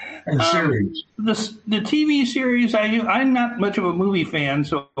and series? The TV series, I'm not much of a movie fan,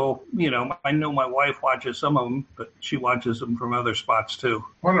 so, I know my wife watches some of them, but she watches them from other spots too.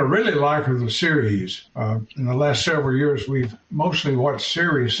 What I really like are the series. In the last several years, we've mostly watched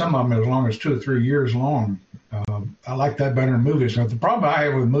series, some of them as long as 2 or 3 years long. I like that better than movies. But the problem I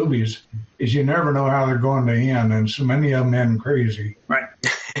have with movies is you never know how they're going to end, and so many of them end crazy. Right.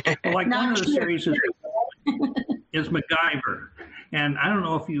 Well, like one of the series is MacGyver. And I don't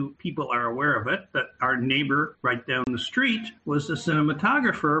know if you people are aware of it, but our neighbor right down the street was the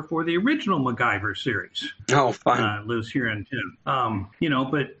cinematographer for the original MacGyver series. Oh, fun. Lives here in town.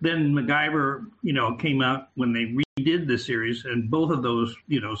 But then MacGyver, came out when they did the series, and both of those,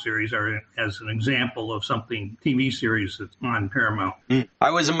 series are as an example of something TV series that's on Paramount.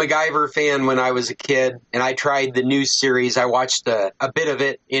 I was a MacGyver fan when I was a kid, and I tried the new series. I watched a bit of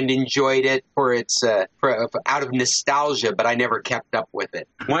it and enjoyed it for its out of nostalgia, but I never kept up with it.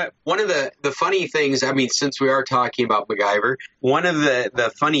 One of the funny things, I mean, since we are talking about MacGyver, one of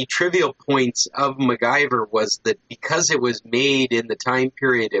the funny trivial points of MacGyver was that because it was made in the time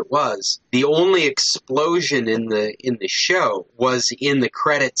period it was, the only explosion in the show was in the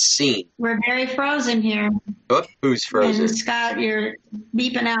credits scene. We're very frozen here. Oh, who's frozen? And Scott, you're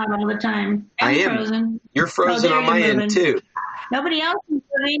beeping out all the time. I am frozen. You're frozen on my end too. Nobody else is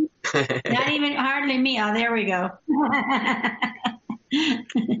moving. Not even hardly me. Oh, there we go.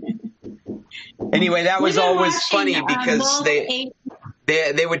 Anyway, that was always funny because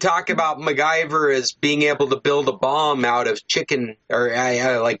they would talk about MacGyver as being able to build a bomb out of chicken or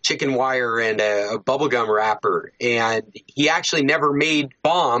like chicken wire and a bubblegum wrapper. And he actually never made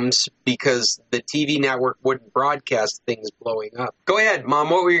bombs because the TV network wouldn't broadcast things blowing up. Go ahead, Mom.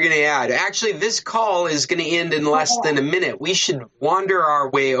 What were you going to add? Actually, this call is going to end in less than a minute. We should wander our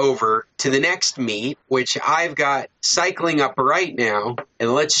way over to the next meet, which I've got cycling up right now.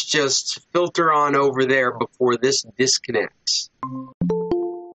 And let's just filter on over there before this disconnects.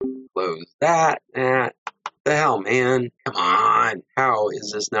 Close that. The hell, man? Come on. How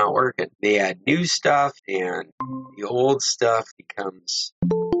is this not working? They add new stuff, and the old stuff becomes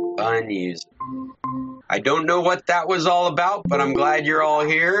unusable. I don't know what that was all about, but I'm glad you're all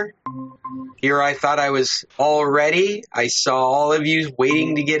here. Here I thought I was all ready. I saw all of you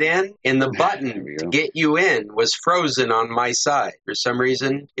waiting to get in, and the button to get you in was frozen on my side. For some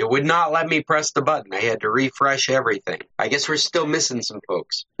reason, it would not let me press the button. I had to refresh everything. I guess we're still missing some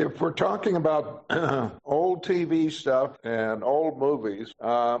folks. If we're talking about old TV stuff and old movies,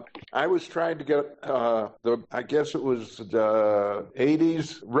 I was trying to get I guess it was the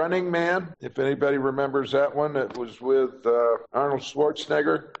 80s Running Man, if anybody remembers that one. It was with Arnold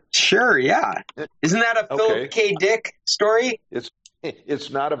Schwarzenegger. Sure, yeah. Isn't that a Philip K. Dick story? It's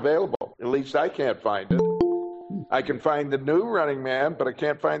not available. At least I can't find it. I can find the new Running Man, but I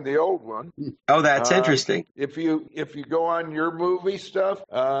can't find the old one. Oh, that's interesting. If you go on your movie stuff,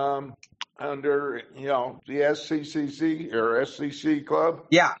 under the SCCC or SCC Club,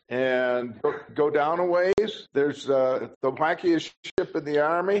 and go down a ways, there's the wackiest ship in the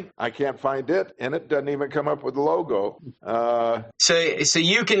Army. I can't find it, and it doesn't even come up with the logo. So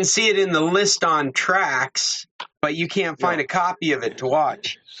you can see it in the list on Tracks, but you can't find a copy of it to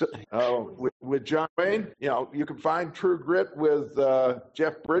watch. So, with John Wayne, you can find True Grit with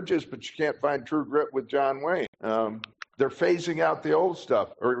Jeff Bridges, but you can't find True Grit with John Wayne. They're phasing out the old stuff,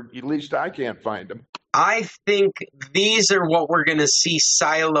 or at least I can't find them. I think these are what we're going to see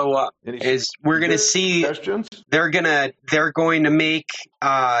silo up. We're going to see they're going to make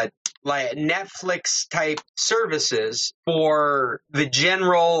like Netflix type services for the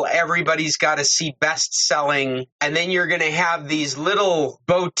general, everybody's got to see best-selling, and then you're going to have these little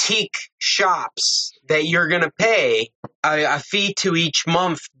boutique shops that you're going to pay a fee to each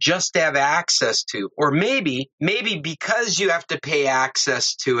month just to have access to. Or maybe because you have to pay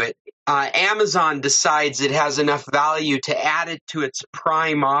access to it, Amazon decides it has enough value to add it to its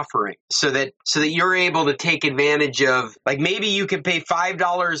Prime offering so that you're able to take advantage of, like, maybe you can pay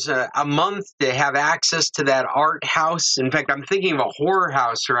 $5 a month to have access to that art house. In fact, I'm thinking of a horror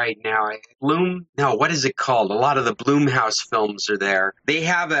house right now. What is it called? A lot of the Blumhouse films are there. They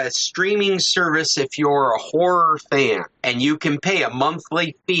have a streaming service if you're a horror fan, and you can pay a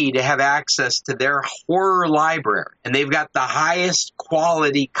monthly fee to have access to their horror library. And they've got the highest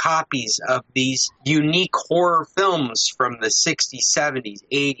quality copies of these unique horror films from the 60s, 70s,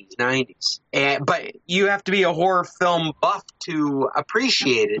 80s, 90s. But you have to be a horror film buff to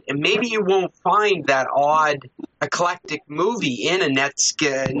appreciate it. And maybe you won't find that odd, eclectic movie in a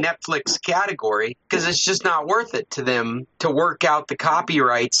Netflix category because it's just not worth it to them to work out the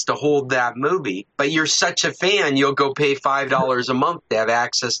copyrights to hold that movie. But you're such a fan, you'll go pay $5 a month to have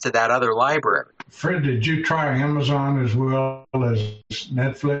access to that other library. Fred, did you try Amazon as well as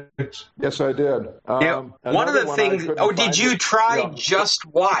Netflix? Yes, I did. One of the things. Did you try Just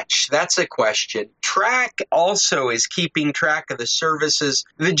Watch? That's a question. Track also is keeping track of the services,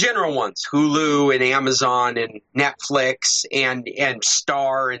 the general ones, Hulu and Amazon and Netflix and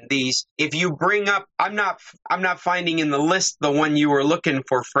Star and these. If you bring up, I'm not finding in the list the one you were looking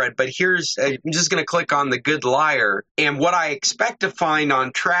for, Fred, but I'm just going to click on The Good Liar. And what I expect to find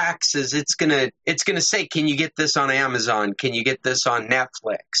on Trax is it's going to say, can you get this on Amazon? Can you get this on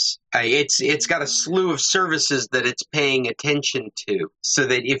Netflix? It's got a slew of services that it's paying attention to, so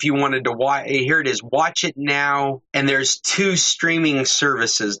that if you wanted to watch, here it is, watch it now. And there's 2 streaming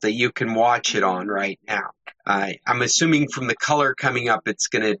services that you can watch it on right now. I'm assuming from the color coming up, it's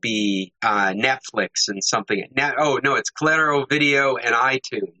going to be Netflix and something. It's Claro Video and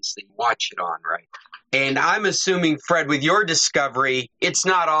iTunes that you watch it on, right? And I'm assuming, Fred, with your discovery, it's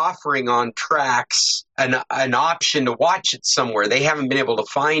not offering on Trax an option to watch it somewhere. They haven't been able to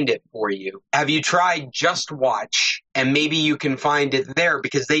find it for you. Have you tried Just Watch? And maybe you can find it there,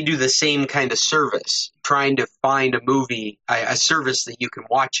 because they do the same kind of service, trying to find a movie, a service that you can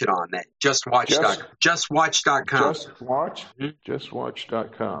watch it on. That JustWatch.com. JustWatch.com.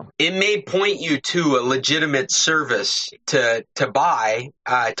 JustWatch.com. It may point you to a legitimate service to buy,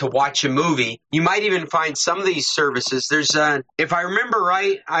 to watch a movie. You might even find some of these services. There's if I remember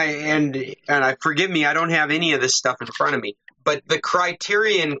right, I forgive me, I don't have any of this stuff in front of me, but the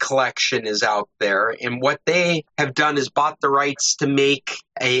Criterion Collection is out there, and what they have done is bought the rights to make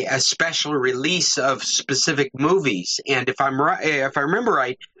a special release of specific movies. And if I remember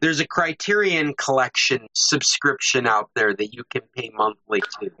right, there's a Criterion Collection subscription out there that you can pay monthly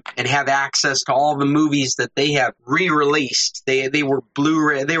to and have access to all the movies that they have re-released. They were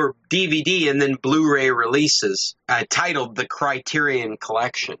Blu-ray, they were DVD and then Blu-ray releases, titled the Criterion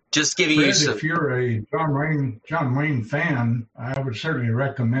Collection. Just giving Fred, you some. If you're a John Wayne fan, I would certainly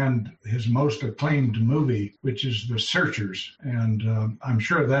recommend his most acclaimed movie, which is The Searchers, and I'm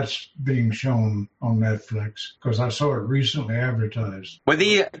sure that's being shown on Netflix because I saw it recently advertised. Well,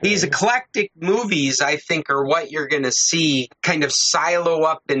 these eclectic movies, I think, are what you're going to see kind of silo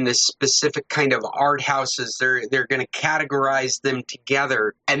up into specific kind of art houses. They're going to categorize them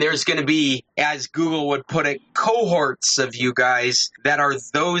together, and there's going to be, as Google would put it, cohorts of you guys that are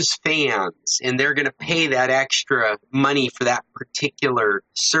those fans, and they're going to pay that extra money for that particular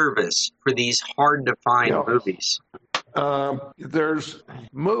service for these hard-to-find movies. There's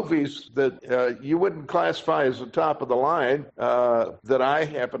movies that you wouldn't classify as the top of the line that I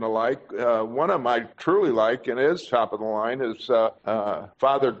happen to like. One of them I truly like and is top of the line is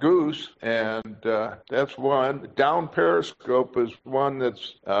Father Goose, and that's one. Down Periscope is one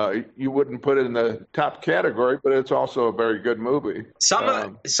that's you wouldn't put in the top category, but it's also a very good movie. Some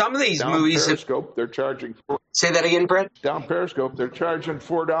of these Down movies. Periscope, they're charging. Say that again, Brett. Down Periscope, they're charging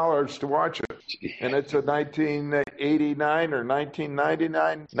 $4 to watch it, and it's a 1989 or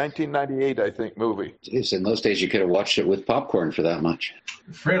 1998, I think, movie. Jeez, in those days, you could have watched it with popcorn for that much.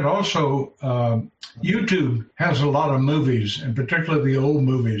 Fred, also, YouTube has a lot of movies, and particularly the old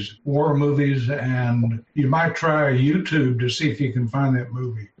movies, war movies, and you might try YouTube to see if you can find that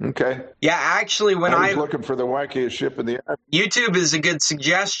movie. Okay. Yeah, actually, when I was looking for the wackiest ship in the YouTube is a good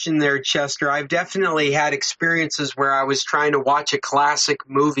suggestion there, Chester. I've definitely had experiences where I was trying to watch a classic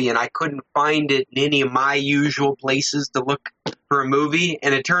movie and I couldn't find it in any of my usual places to look for a movie,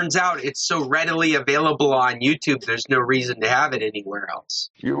 and it turns out it's so readily available on YouTube, there's no reason to have it anywhere else.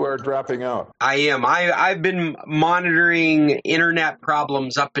 You are dropping out. I am. I've been monitoring internet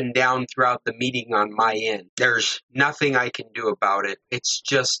problems up and down throughout the meeting on my end. There's nothing I can do about it. It's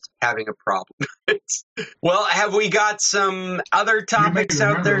just having a problem. Well, have we got some other topics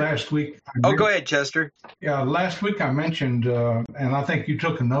out there? Last week. Go ahead, Chester. Yeah, last week I mentioned, and I think you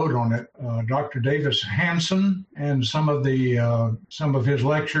took a note on it, Dr. Davis Hanson, and some of his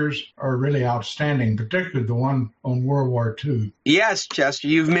lectures are really outstanding, particularly the one on World War II. Yes, Chester,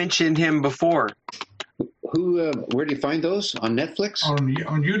 you've mentioned him before. Where do you find those? On Netflix? On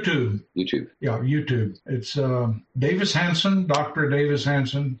YouTube. YouTube. Yeah, YouTube. It's Davis Hanson, Dr. Davis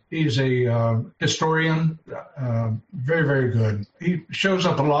Hanson. He's a historian, very, very good. He shows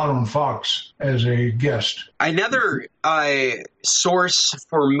up a lot on Fox as a guest. Another source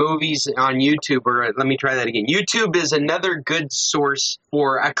for movies on YouTube, or let me try that again. YouTube is another good source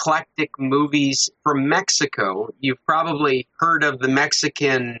for eclectic movies from Mexico. You've probably heard of the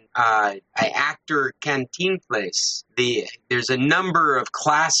Mexican actor Cantinflas. There's a number of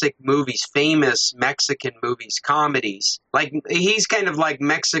classic movies, famous Mexican movies, comedies. Like he's kind of like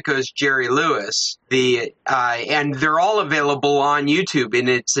Mexico's Jerry Lewis. And they're all available on YouTube in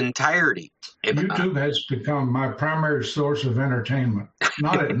its entirety. YouTube has become my primary source of entertainment entertainment.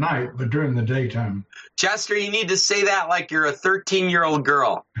 Not at night, but during the daytime. Chester, you need to say that like you're a 13-year-old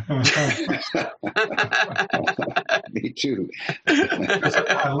girl. Me too.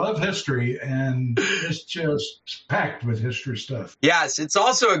 I love history, and it's just packed with history stuff. Yes, it's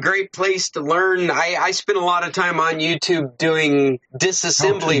also a great place to learn. I spend a lot of time on YouTube doing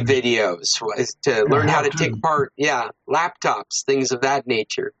disassembly videos to learn how to take apart, laptops, things of that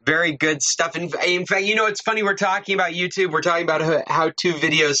nature. Very good stuff. In fact, it's funny we're talking about YouTube. We're talking about how-to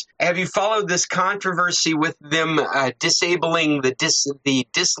videos. Have you followed this controversy with them disabling the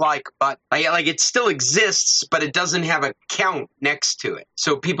dislike button? Like it still exists, but it doesn't have a count next to it.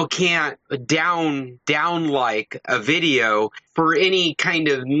 So people can't down like a video for any kind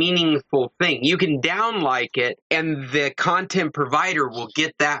of meaningful thing. You can down like it, and the content provider will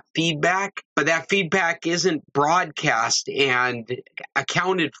get that feedback, but that feedback isn't broadcast and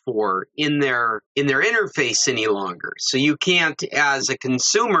accounted for in their interface any longer. So you can't, as a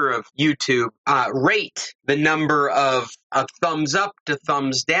consumer of YouTube, rate the number of thumbs up to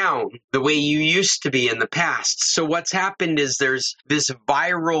thumbs down the way you used to be in the past. So what's happened is there's this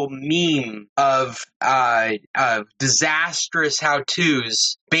viral meme of disastrous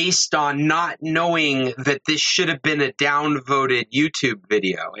how-tos based on not knowing that this should have been a downvoted YouTube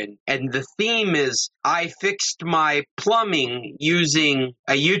video. And the theme is, I fixed my plumbing using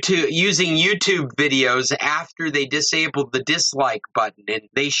YouTube videos after they disabled the dislike button, and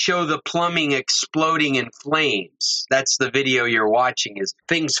they show the plumbing exploding in flames. That's the video you're watching, is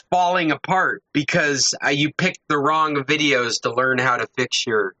things falling apart because you picked the wrong videos to learn how to fix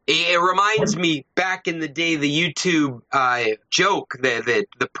your... It reminds me, back in the day, the YouTube joke,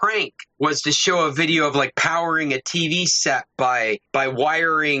 the prank was to show a video of like powering a TV set by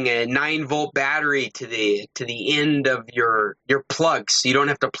wiring a 9-volt battery to the end of your plug, so you don't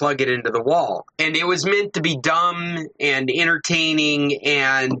have to plug it into the wall. And it was meant to be dumb and entertaining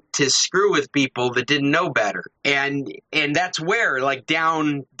and to screw with people that didn't know better. And that's where like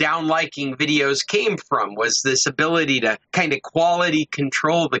down liking videos came from, was this ability to kind of quality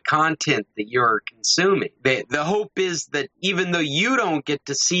control the content that you're consuming. The hope is that even though you don't get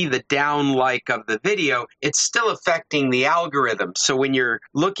to see the down like of the video, it's still affecting the algorithm. So when you're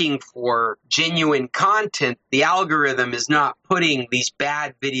looking for genuine content, the algorithm is not putting these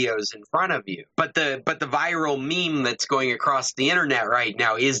bad videos in front of you. But the viral meme that's going across the internet right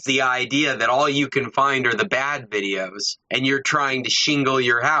now is the idea that all you can find are the bad videos, and you're trying to shingle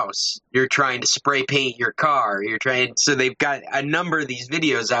your house, you're trying to spray paint your car, so they've got a number of these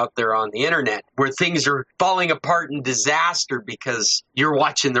videos out there on the internet where things are falling apart in disaster because you're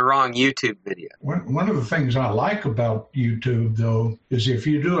watching the wrong YouTube video. One of the things I like about YouTube, though, is if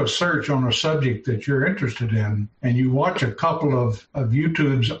you do a search on a subject that you're interested in and you watch a couple of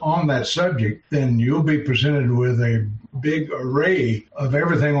YouTubes on that subject, then you'll be presented with a big array of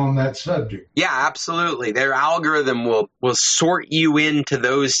everything on that subject. Yeah, absolutely. Their algorithm will sort you into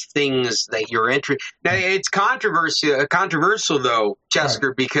those things that you're interested in. Now, it's controversial though, Chester,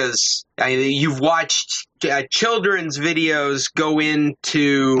 right, because you've watched children's videos go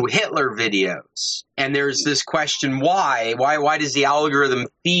into Hitler videos. And there's this question, why does the algorithm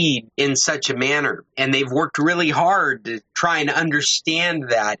feed in such a manner? And they've worked really hard to try and understand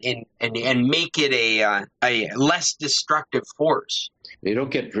that and make it a less destructive force. You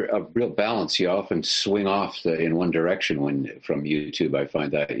don't get a real balance. You often swing off in one direction from YouTube. I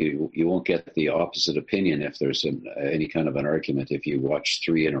find that you won't get the opposite opinion if there's any kind of an argument, if you watch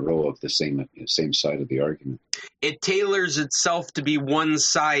 3 in a row of the same side of the argument. It tailors itself to be one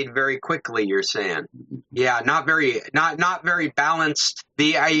side very quickly, you're saying. Yeah, not very balanced.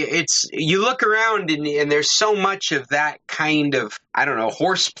 You look around and there's so much of that kind of,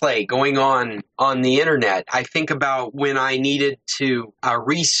 horseplay going on the internet. I think about when I needed to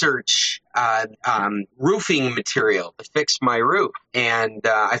research roofing material to fix my roof, and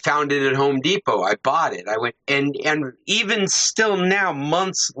I found it at Home Depot. I bought it. I went and even still now,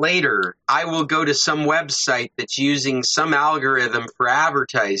 months later, I will go to some website that's using some algorithm for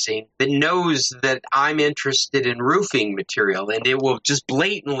advertising that knows that I'm interested in roofing material, and it will just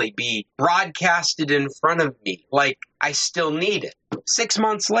blatantly be broadcasted in front of me like I still need it. 6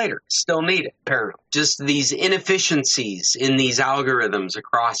 months later, still need it, apparently. Just these inefficiencies in these algorithms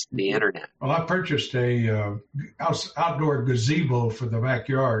across the internet. Well, I purchased a outdoor gazebo for the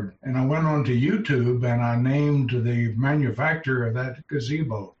backyard, and I went onto YouTube and I named the manufacturer of that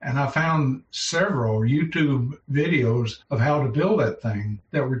gazebo. And I found several YouTube videos of how to build that thing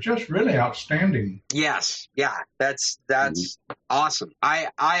that were just really outstanding. Yes, yeah, that's awesome.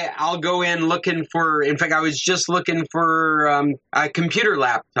 I'll go in looking for. In fact, I was just looking for a computer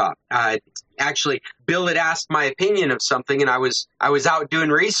laptop. actually, Bill had asked my opinion of something, and I was out doing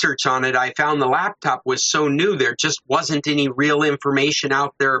research on it. I found the laptop was so new, there just wasn't any real information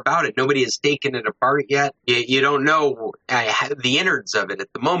out there about it. Nobody has taken it apart yet. You don't know the innards of it at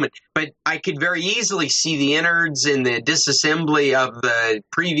the moment. But I could very easily see the innards in the disassembly of the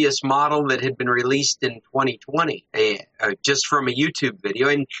previous model that had been released in 2020, just from a YouTube video.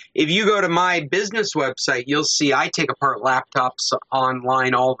 And if you go to my business website, you'll see I take apart laptops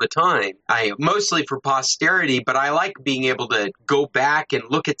online all the time. Mostly for posterity, but I like being able to go back and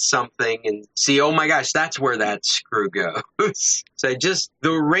look at something and see, oh my gosh, that's where that screw goes. So just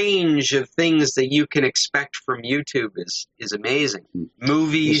the range of things that you can expect from YouTube is amazing.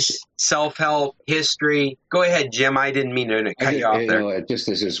 Movies, self-help, history. Go ahead, Jim. I didn't mean to cut you off there. This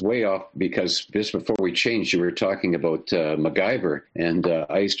is way off, because just before we changed, you were talking about MacGyver. And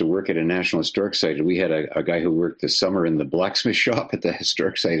I used to work at a National Historic Site, and we had a guy who worked this summer in the blacksmith shop at the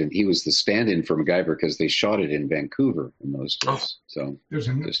historic site, and he was the stand-in for MacGyver because they shot it in Vancouver in those days. Oh. So there's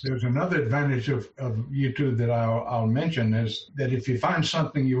another advantage of YouTube that I'll mention, is that if you find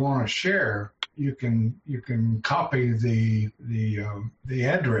something you want to share, you can copy the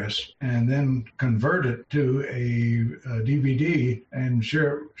address and then convert it to a DVD and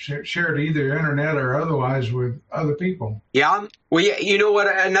share it either internet or otherwise with other people. Yeah. Well, you know what?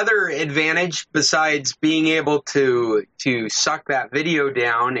 Another advantage besides being able to suck that video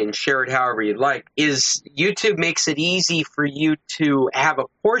down and share it however you'd like is YouTube makes it easy for you to have a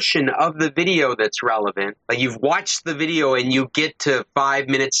portion of the video that's relevant. Like you've watched the video and you get to 5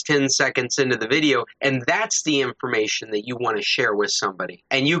 minutes, 10 seconds into the video, and that's the information that you want to share with somebody.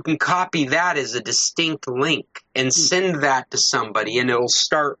 And you can copy that as a distinct link and send that to somebody, and it'll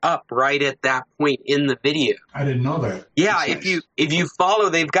start up right at that point in the video. I didn't know that. Yeah, if you follow,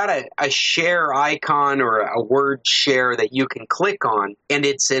 they've got a share icon or a word share that you can click on, and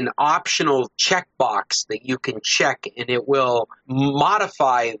it's an optional checkbox that you can check, and it will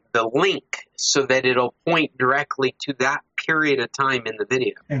modify the link so that it'll point directly to that period of time in the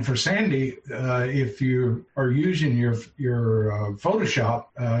video. And for Sandy, if you are using your Photoshop,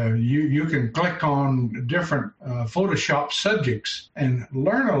 you can click on different Photoshop subjects and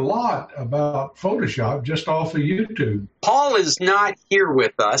learn a lot about Photoshop just off of YouTube. Paul is not here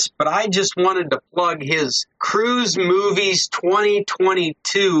with us, but I just wanted to plug his Cruise Movies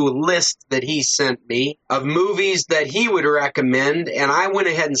 2022 list that he sent me of movies that he would recommend, and I went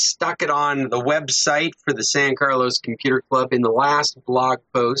ahead and stuck it on the website for the San Carlos Computer Club in the last blog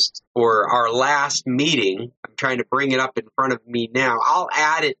post for our last meeting. I'm trying to bring it up in front of me now. I'll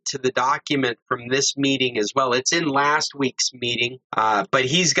add it to the document from this meeting as well. It's in last week's meeting, but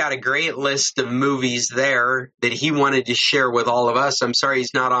he's got a great list of movies there that he wanted to share with all of us. I'm sorry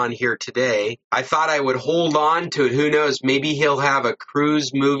he's not on here today. I thought I would hold on to it. Who knows? Maybe he'll have a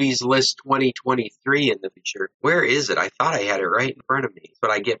Cruise Movies List 2023 in the future. Where is it? I thought I had it right in front of me. That's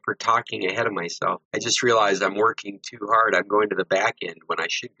what I get for talking ahead of myself. I just realized I'm working too hard. I'm going to the back end when I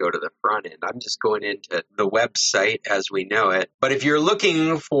should go to the front end. I'm just going into the website as we know it. But if you're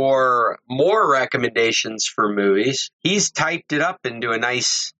looking for more recommendations for movies, he's typed it up into a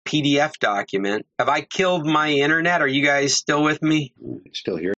nice PDF document. Have I killed my internet? Are you guys still with me? I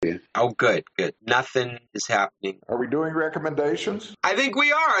still hear you. Oh, good. Nothing is happening. Are we doing recommendations? I think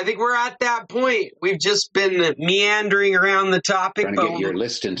we are. I think we're at that point. We've just been meandering around the topic. Trying to get your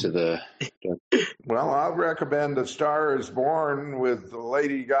list into the... Well, I'll recommend A Star is Born with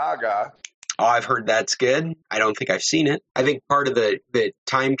Lady Gaga. Oh, I've heard that's good. I don't think I've seen it. I think part of the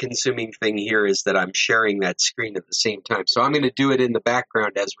time-consuming thing here is that I'm sharing that screen at the same time. So I'm going to do it in the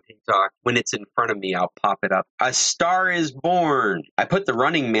background as we talk. When it's in front of me, I'll pop it up. A Star is Born. I put The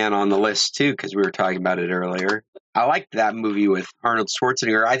Running Man on the list, too, because we were talking about it earlier. I liked that movie with Arnold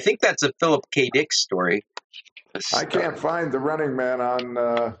Schwarzenegger. I think that's a Philip K. Dick story. I can't find The Running Man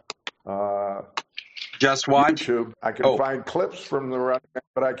on... Just Watch? YouTube. I can find clips from The Running Man,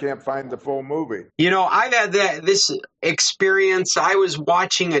 but I can't find the full movie. You know, I've had this experience. I was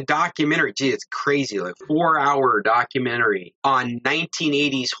watching a documentary. Gee, it's crazy, like 4-hour documentary on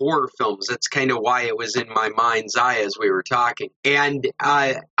 1980s horror films. That's kind of why it was in my mind's eye as we were talking. And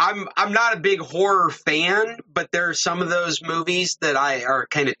I'm not a big horror fan, but there are some of those movies that are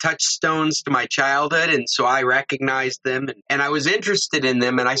kind of touchstones to my childhood, and so I recognized them, and I was interested in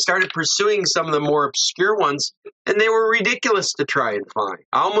them, and I started pursuing some of the more obscure ones, and they were ridiculous to try and find.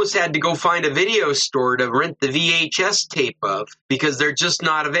 I almost had to go find a video store to rent the VHS tape of because they're just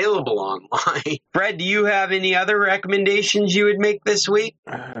not available online. Fred, do you have any other recommendations you would make this week?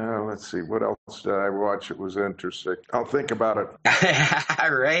 let's see. What else did I watch? It was interesting. I'll think about it.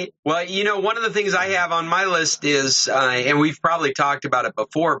 Right. Well, one of the things I have on my list is, and we've probably talked about it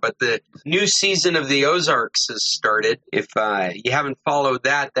before, but the new season of The Ozarks has started. If you haven't followed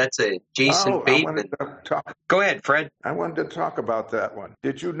that, that's a Jason Bateman. Go ahead, Fred. I wanted to talk about that one.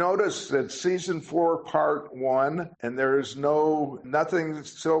 Did you notice that season 4, part 1, and there is nothing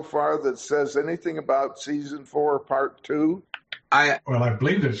so far that says anything about season 4, part 2? I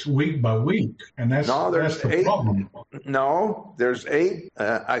believe it's week by week, and that's the problem. No, there's 8.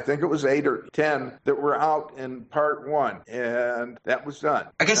 I think it was 8 or 10 that were out in part 1, and that was done.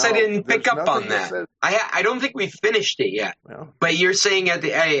 I guess I didn't pick up on that. I don't think we finished it yet. Well, but you're saying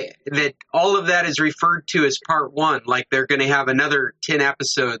that all of that is referred to as part 1, like they're going to have another 10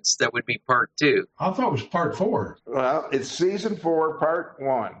 episodes that would be part 2. I thought it was part 4. Well, it's season 4, part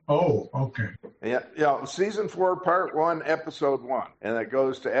 1. Oh, okay. Yeah, season 4, part 1, episode 1, and it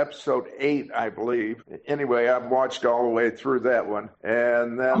goes to episode 8, I believe. Anyway, I've watched all the way through that one,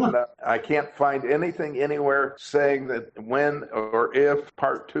 and then I can't find anything anywhere saying that when or if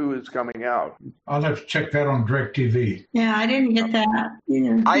part 2 is coming out. I'll have to check that on DirecTV. Yeah, I didn't get that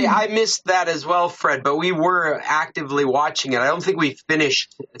either. I missed that as well, Fred, but we were actively watching it. I don't think we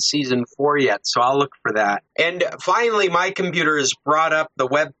finished season 4 yet, so I'll look for that. And finally, my computer has brought up the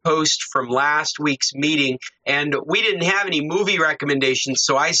web post from last week's meeting, and we didn't have any movie recommendations,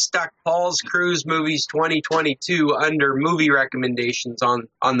 so I stuck Paul's Cruise Movies 2022 under movie recommendations on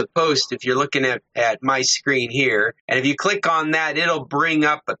the post if you're looking at my screen here. And if you click on that, it'll bring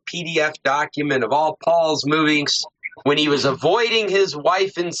up a PDF document of all Paul's movies when he was avoiding his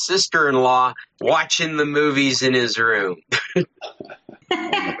wife and sister-in-law watching the movies in his room.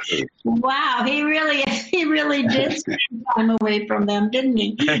 Wow, he really did spend time away from them, didn't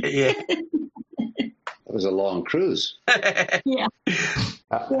he? Yeah. It was a long cruise. Yeah.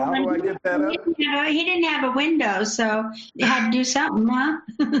 How do I get that up? He didn't have a window, so you had to do something, huh?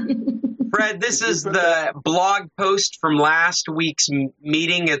 Fred, this is the blog post from last week's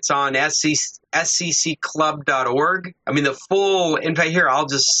meeting. It's on scclub.org. I mean, in fact, here, I'll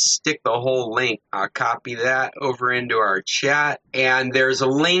just stick the whole link. I'll copy that over into our chat. And there's a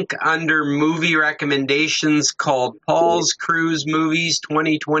link under movie recommendations called Paul's Cruise Movies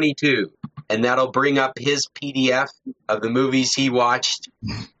 2022. And that'll bring up his PDF of the movies he watched.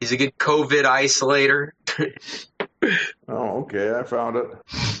 He's a good COVID isolator. Oh, okay. I found it.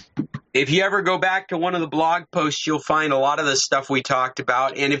 If you ever go back to one of the blog posts, you'll find a lot of the stuff we talked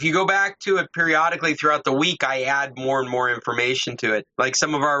about. And if you go back to it periodically throughout the week, I add more and more information to it. Like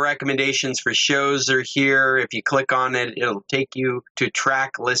some of our recommendations for shows are here. If you click on it, it'll take you to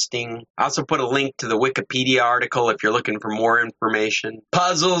track listing. I also put a link to the Wikipedia article if you're looking for more information.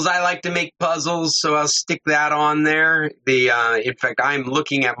 Puzzles. I like to make puzzles, so I'll stick that on there. In fact, I'm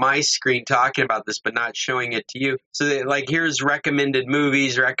looking at my screen talking about this, but not showing it to you. So here's recommended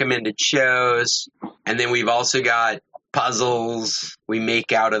movies, recommended shows, and then we've also got puzzles we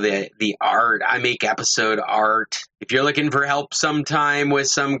make out of the art. I make episode art. If you're looking for help sometime with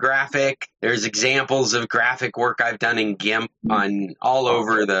some graphic, there's examples of graphic work I've done in GIMP on all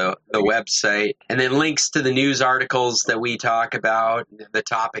over the website. And then links to the news articles that we talk about, the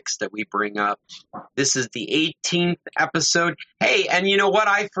topics that we bring up. This is the 18th episode. Hey, and you know what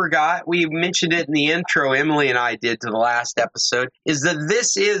I forgot? We mentioned it in the intro, Emily and I did to the last episode, is that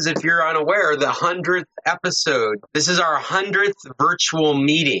this is, if you're unaware, the 100th episode. This is our 100th virtual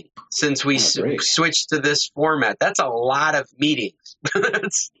meeting since we switched to this format. That's a lot of meetings.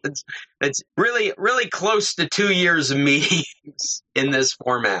 It's really, really close to 2 years of meetings in this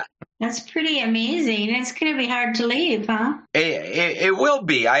format. That's pretty amazing. It's going to be hard to leave, huh? It will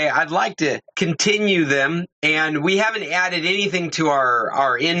be. I'd like to continue them, and we haven't added anything to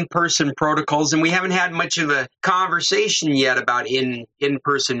our in-person protocols, and we haven't had much of a conversation yet about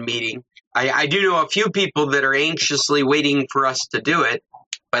in-person meeting. I do know a few people that are anxiously waiting for us to do it,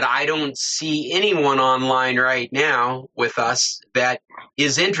 but I don't see anyone online right now with us that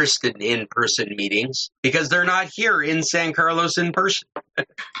is interested in in-person meetings because they're not here in San Carlos in person. That's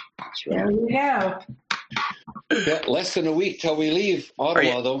right. There you go. Yeah, less than a week till we leave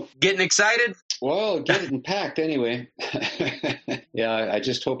Ottawa, though. Getting excited? Well, getting packed anyway. Yeah, I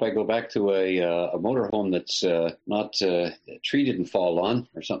just hope I go back to a motorhome that's not tree didn't fall on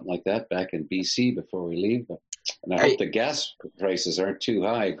or something like that back in BC before we leave. And I hope the gas prices aren't too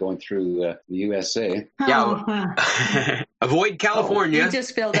high going through the USA. Yeah. Avoid California. We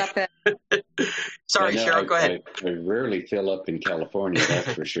just filled up at... Sorry, Cheryl, go ahead. I rarely fill up in California,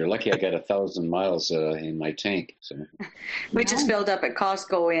 that's for sure. Lucky I got 1,000 miles in my tank. So. We just filled up at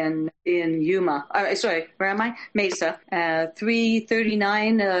Costco in Yuma. Sorry, where am I? Mesa.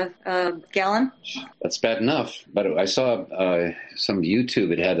 $3.39 a gallon. That's bad enough. But I saw some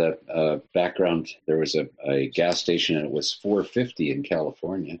YouTube. It had a background. There was a gas station, and it was $4.50 in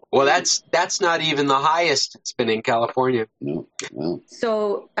California. Well, that's not even the highest it's been in California. No. Well.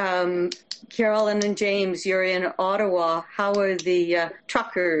 So, Carolyn and James, you're in Ottawa. How are the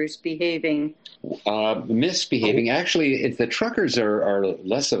truckers behaving? Misbehaving. Actually, the truckers are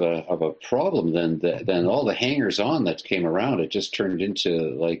less of a problem than all the hangers-on that came around. It just turned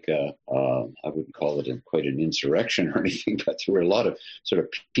into like I wouldn't call it quite an insurrection or anything, but there were a lot of sort of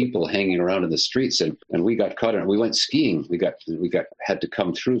people hanging around in the streets, and we got caught. And we went skiing. We had to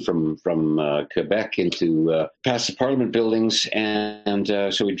come through from Quebec into past the Parliament buildings, and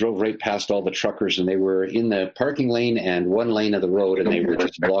so we drove right past all the truckers, and they were in the parking lane and one lane of the road, and they were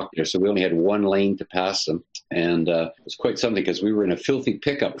just blocked there. So we only had one lane to pass them, and it was quite something because we were in a filthy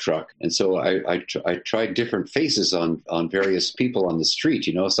pickup truck, and so I tried different faces on various people on the street.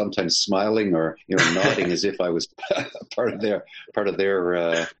 Sometimes smiling or nodding as if I was part of their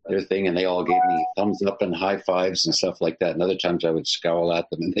thing, and they all gave me thumbs up and high fives and stuff like that. And other times I would scowl at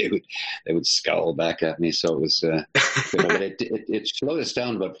them, and they would scowl back at me. So it was it slowed us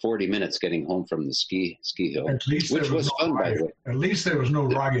down about 40 minutes getting home from the ski hill, which was fun, by the way. At least there was no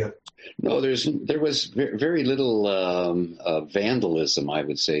riot. No, there was very little vandalism, I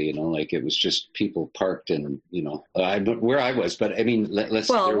would say. Like it was just people parked and where I was. But I mean,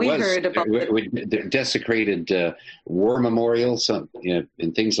 heard about desecrated war memorials,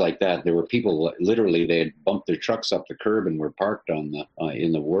 and things like that. There were people literally they had bumped their trucks up the curb and were parked on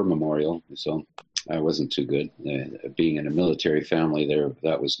in the war memorial. So. I wasn't too good. Being in a military family there,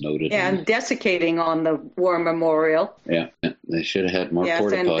 that was noted. Yeah, and desiccating on the war memorial. Yeah, they should have had more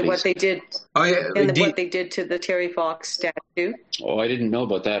porta potties. And what they did, what they did to the Terry Fox statue. Oh, I didn't know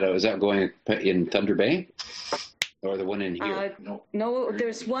about that. Was that going in Thunder Bay? Or the one in here? No,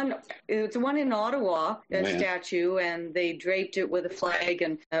 there's one. It's one in Ottawa, statue, and they draped it with a flag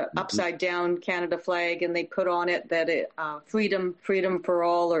and upside down Canada flag, and they put on it that freedom for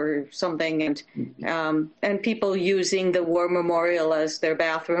all or something, and people using the war memorial as their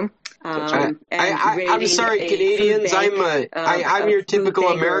bathroom. I'm sorry, Canadians. I'm your typical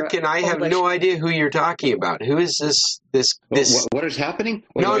American. I have no idea who you're talking about. Who is this? What is happening?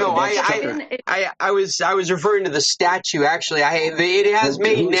 I was referring to the statue. Actually, it has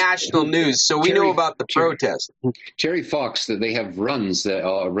made national news, so we know about the protest. Terry Fox. They have runs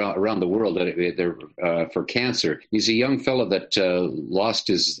around the world for cancer. He's a young fellow that lost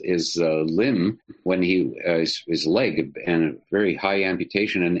his limb when his leg and a very high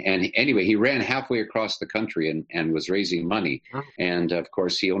amputation. And anyway, he ran halfway across the country and was raising money. And of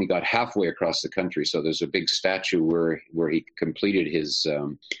course, he only got halfway across the country. So there's a big statue where he completed his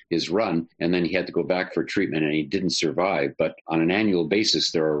run, and then he had to go back for treatment, and he didn't survive. But on an annual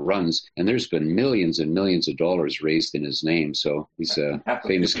basis, there are runs, and there's been millions and millions of dollars raised in his name. So he's a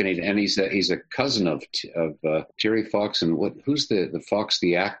famous Canadian, and he's a cousin of Terry Fox. And who's the Fox,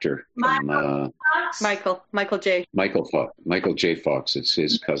 the actor? Michael J. Michael J. Fox. It's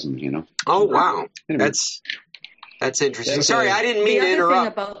his cousin. Oh wow, anyway. That's interesting. Sorry, I didn't mean to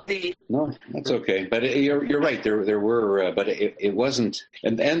interrupt. No, that's okay. But you're right. There were, but it wasn't.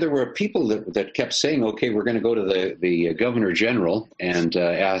 And there were people that kept saying, "Okay, we're going to go to the Governor General and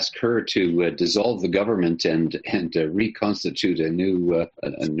ask her to dissolve the government and reconstitute a new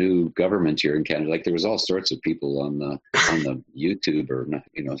government here in Canada." Like there was all sorts of people on the YouTube or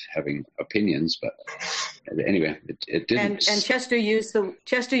having opinions, but anyway, it didn't. And Chester used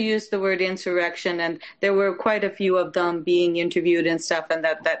the word insurrection, and there were quite a few of them being interviewed and stuff, and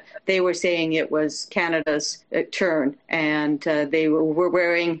that they were saying it was Canada's turn, and they were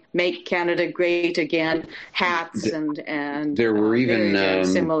wearing "Make Canada Great Again" hats, and there were even very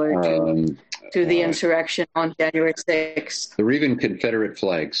similar to the insurrection on January 6th. There were even Confederate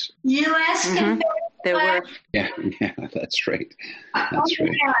flags. U.S. Confederate. There were. Yeah, that's right. That's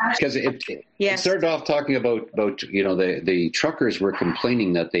right. Because it started off talking about the truckers were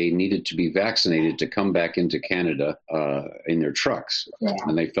complaining that they needed to be vaccinated to come back into Canada in their trucks,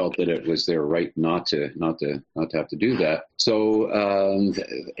 and they felt that it was their right not to have to do that. So,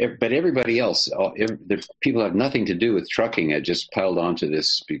 but everybody else, the people have nothing to do with trucking, had just piled onto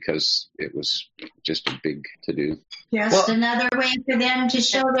this because it was just a big to do. Another way for them to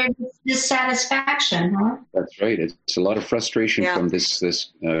show their dissatisfaction, huh? That's right. It's a lot of frustration from this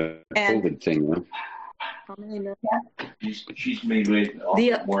COVID thing. Huh? How many million? She's made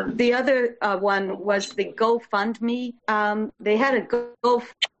more. The other one was the GoFundMe. They had a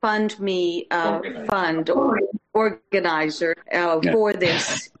GoFundMe fund or organizer for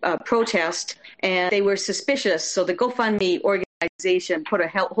this protest, and they were suspicious. So the GoFundMe organization put a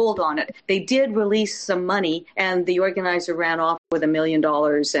hold on it. They did release some money, and the organizer ran off with $1 million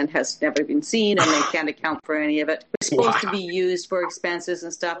and has never been seen, and they can't account for any of it. It was supposed to be used for expenses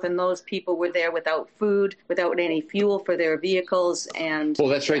and stuff, and those people were there without food, without any fuel for their vehicles. And well,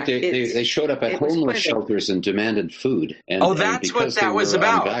 that's right. They showed up at homeless shelters and demanded food. And, that's what that was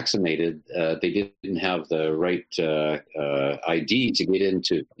about. Unvaccinated, they didn't have the right ID to get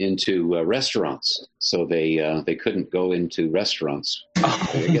into restaurants, so they couldn't go into restaurants. God!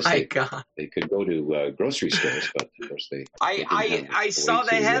 They could go to grocery stores, but of course they. I saw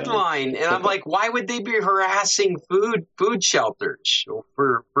the headline, and I'm like, why would they be harassing food shelters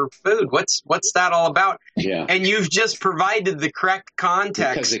for food? What's that all about? Yeah. And you've just provided the correct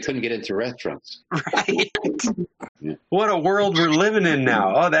context. Because they couldn't get into restaurants. Right. Yeah. What a world we're living in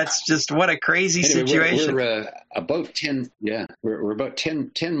now. Oh, that's just what a crazy situation. We're about 10. Yeah, we're about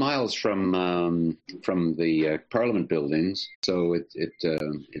 10 miles from the Parliament buildings. So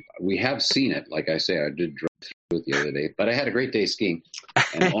we have seen it. Like I say, I did drive through it the other day, but I had a great day skiing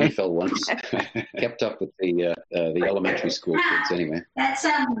and only fell once. Kept up with the elementary school kids anyway. That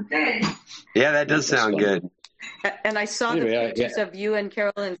sounds good. Yeah, that does sound good. And I saw the pictures of you and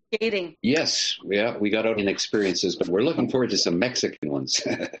Carolyn skating. Yes, we got out in experiences, but we're looking forward to some Mexican ones,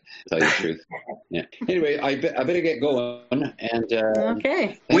 to tell you the truth. Yeah. Anyway, I better get going. And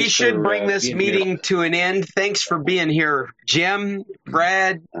okay. We should bring this meeting to an end. Thanks for being here, Jim,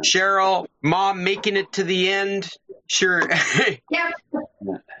 Brad, Cheryl, Mom, making it to the end. Sure. Yep.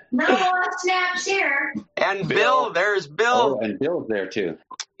 No more snaps here. And Bill, there's Bill. Oh, and Bill's there too.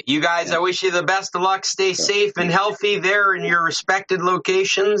 You guys, I wish you the best of luck. Stay safe and healthy there in your respected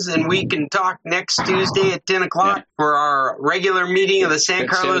locations, and we can talk next Tuesday at 10 o'clock for our regular meeting of the San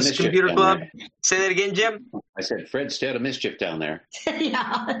Carlos Computer Club. Say that again, Jim? I said Fred stayed of mischief down there.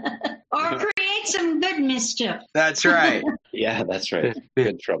 Yeah. Or create some good mischief. That's right. Yeah, that's right.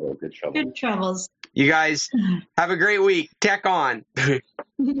 Good trouble. Good troubles. You guys have a great week. Tech on. Have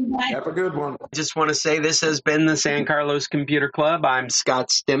a good one. I just want to say this has been the San Carlos Computer Club. I'm Scott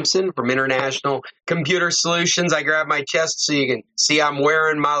Stimson from International Computer Solutions. I grab my chest so you can see I'm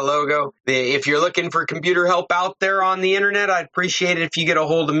wearing my logo. If you're looking for computer help out there on the internet, I'd appreciate it if you get a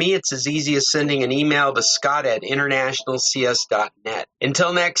hold of me. It's as easy as sending an email to scott@internationalcs.net.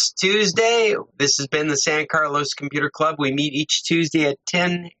 Until next Tuesday, this has been the San Carlos Computer Club. We meet each Tuesday at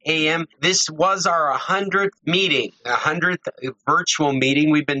 10 a.m. This was our 100th meeting, 100th virtual meeting.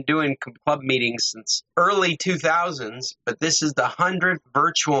 We've been doing club meetings since early 2000s, but this is the 100th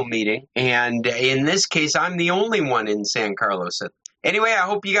virtual meeting. And in this case, I'm the only one in San Carlos. Anyway, I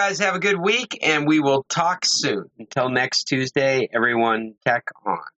hope you guys have a good week, and we will talk soon. Until next Tuesday, everyone, tech on.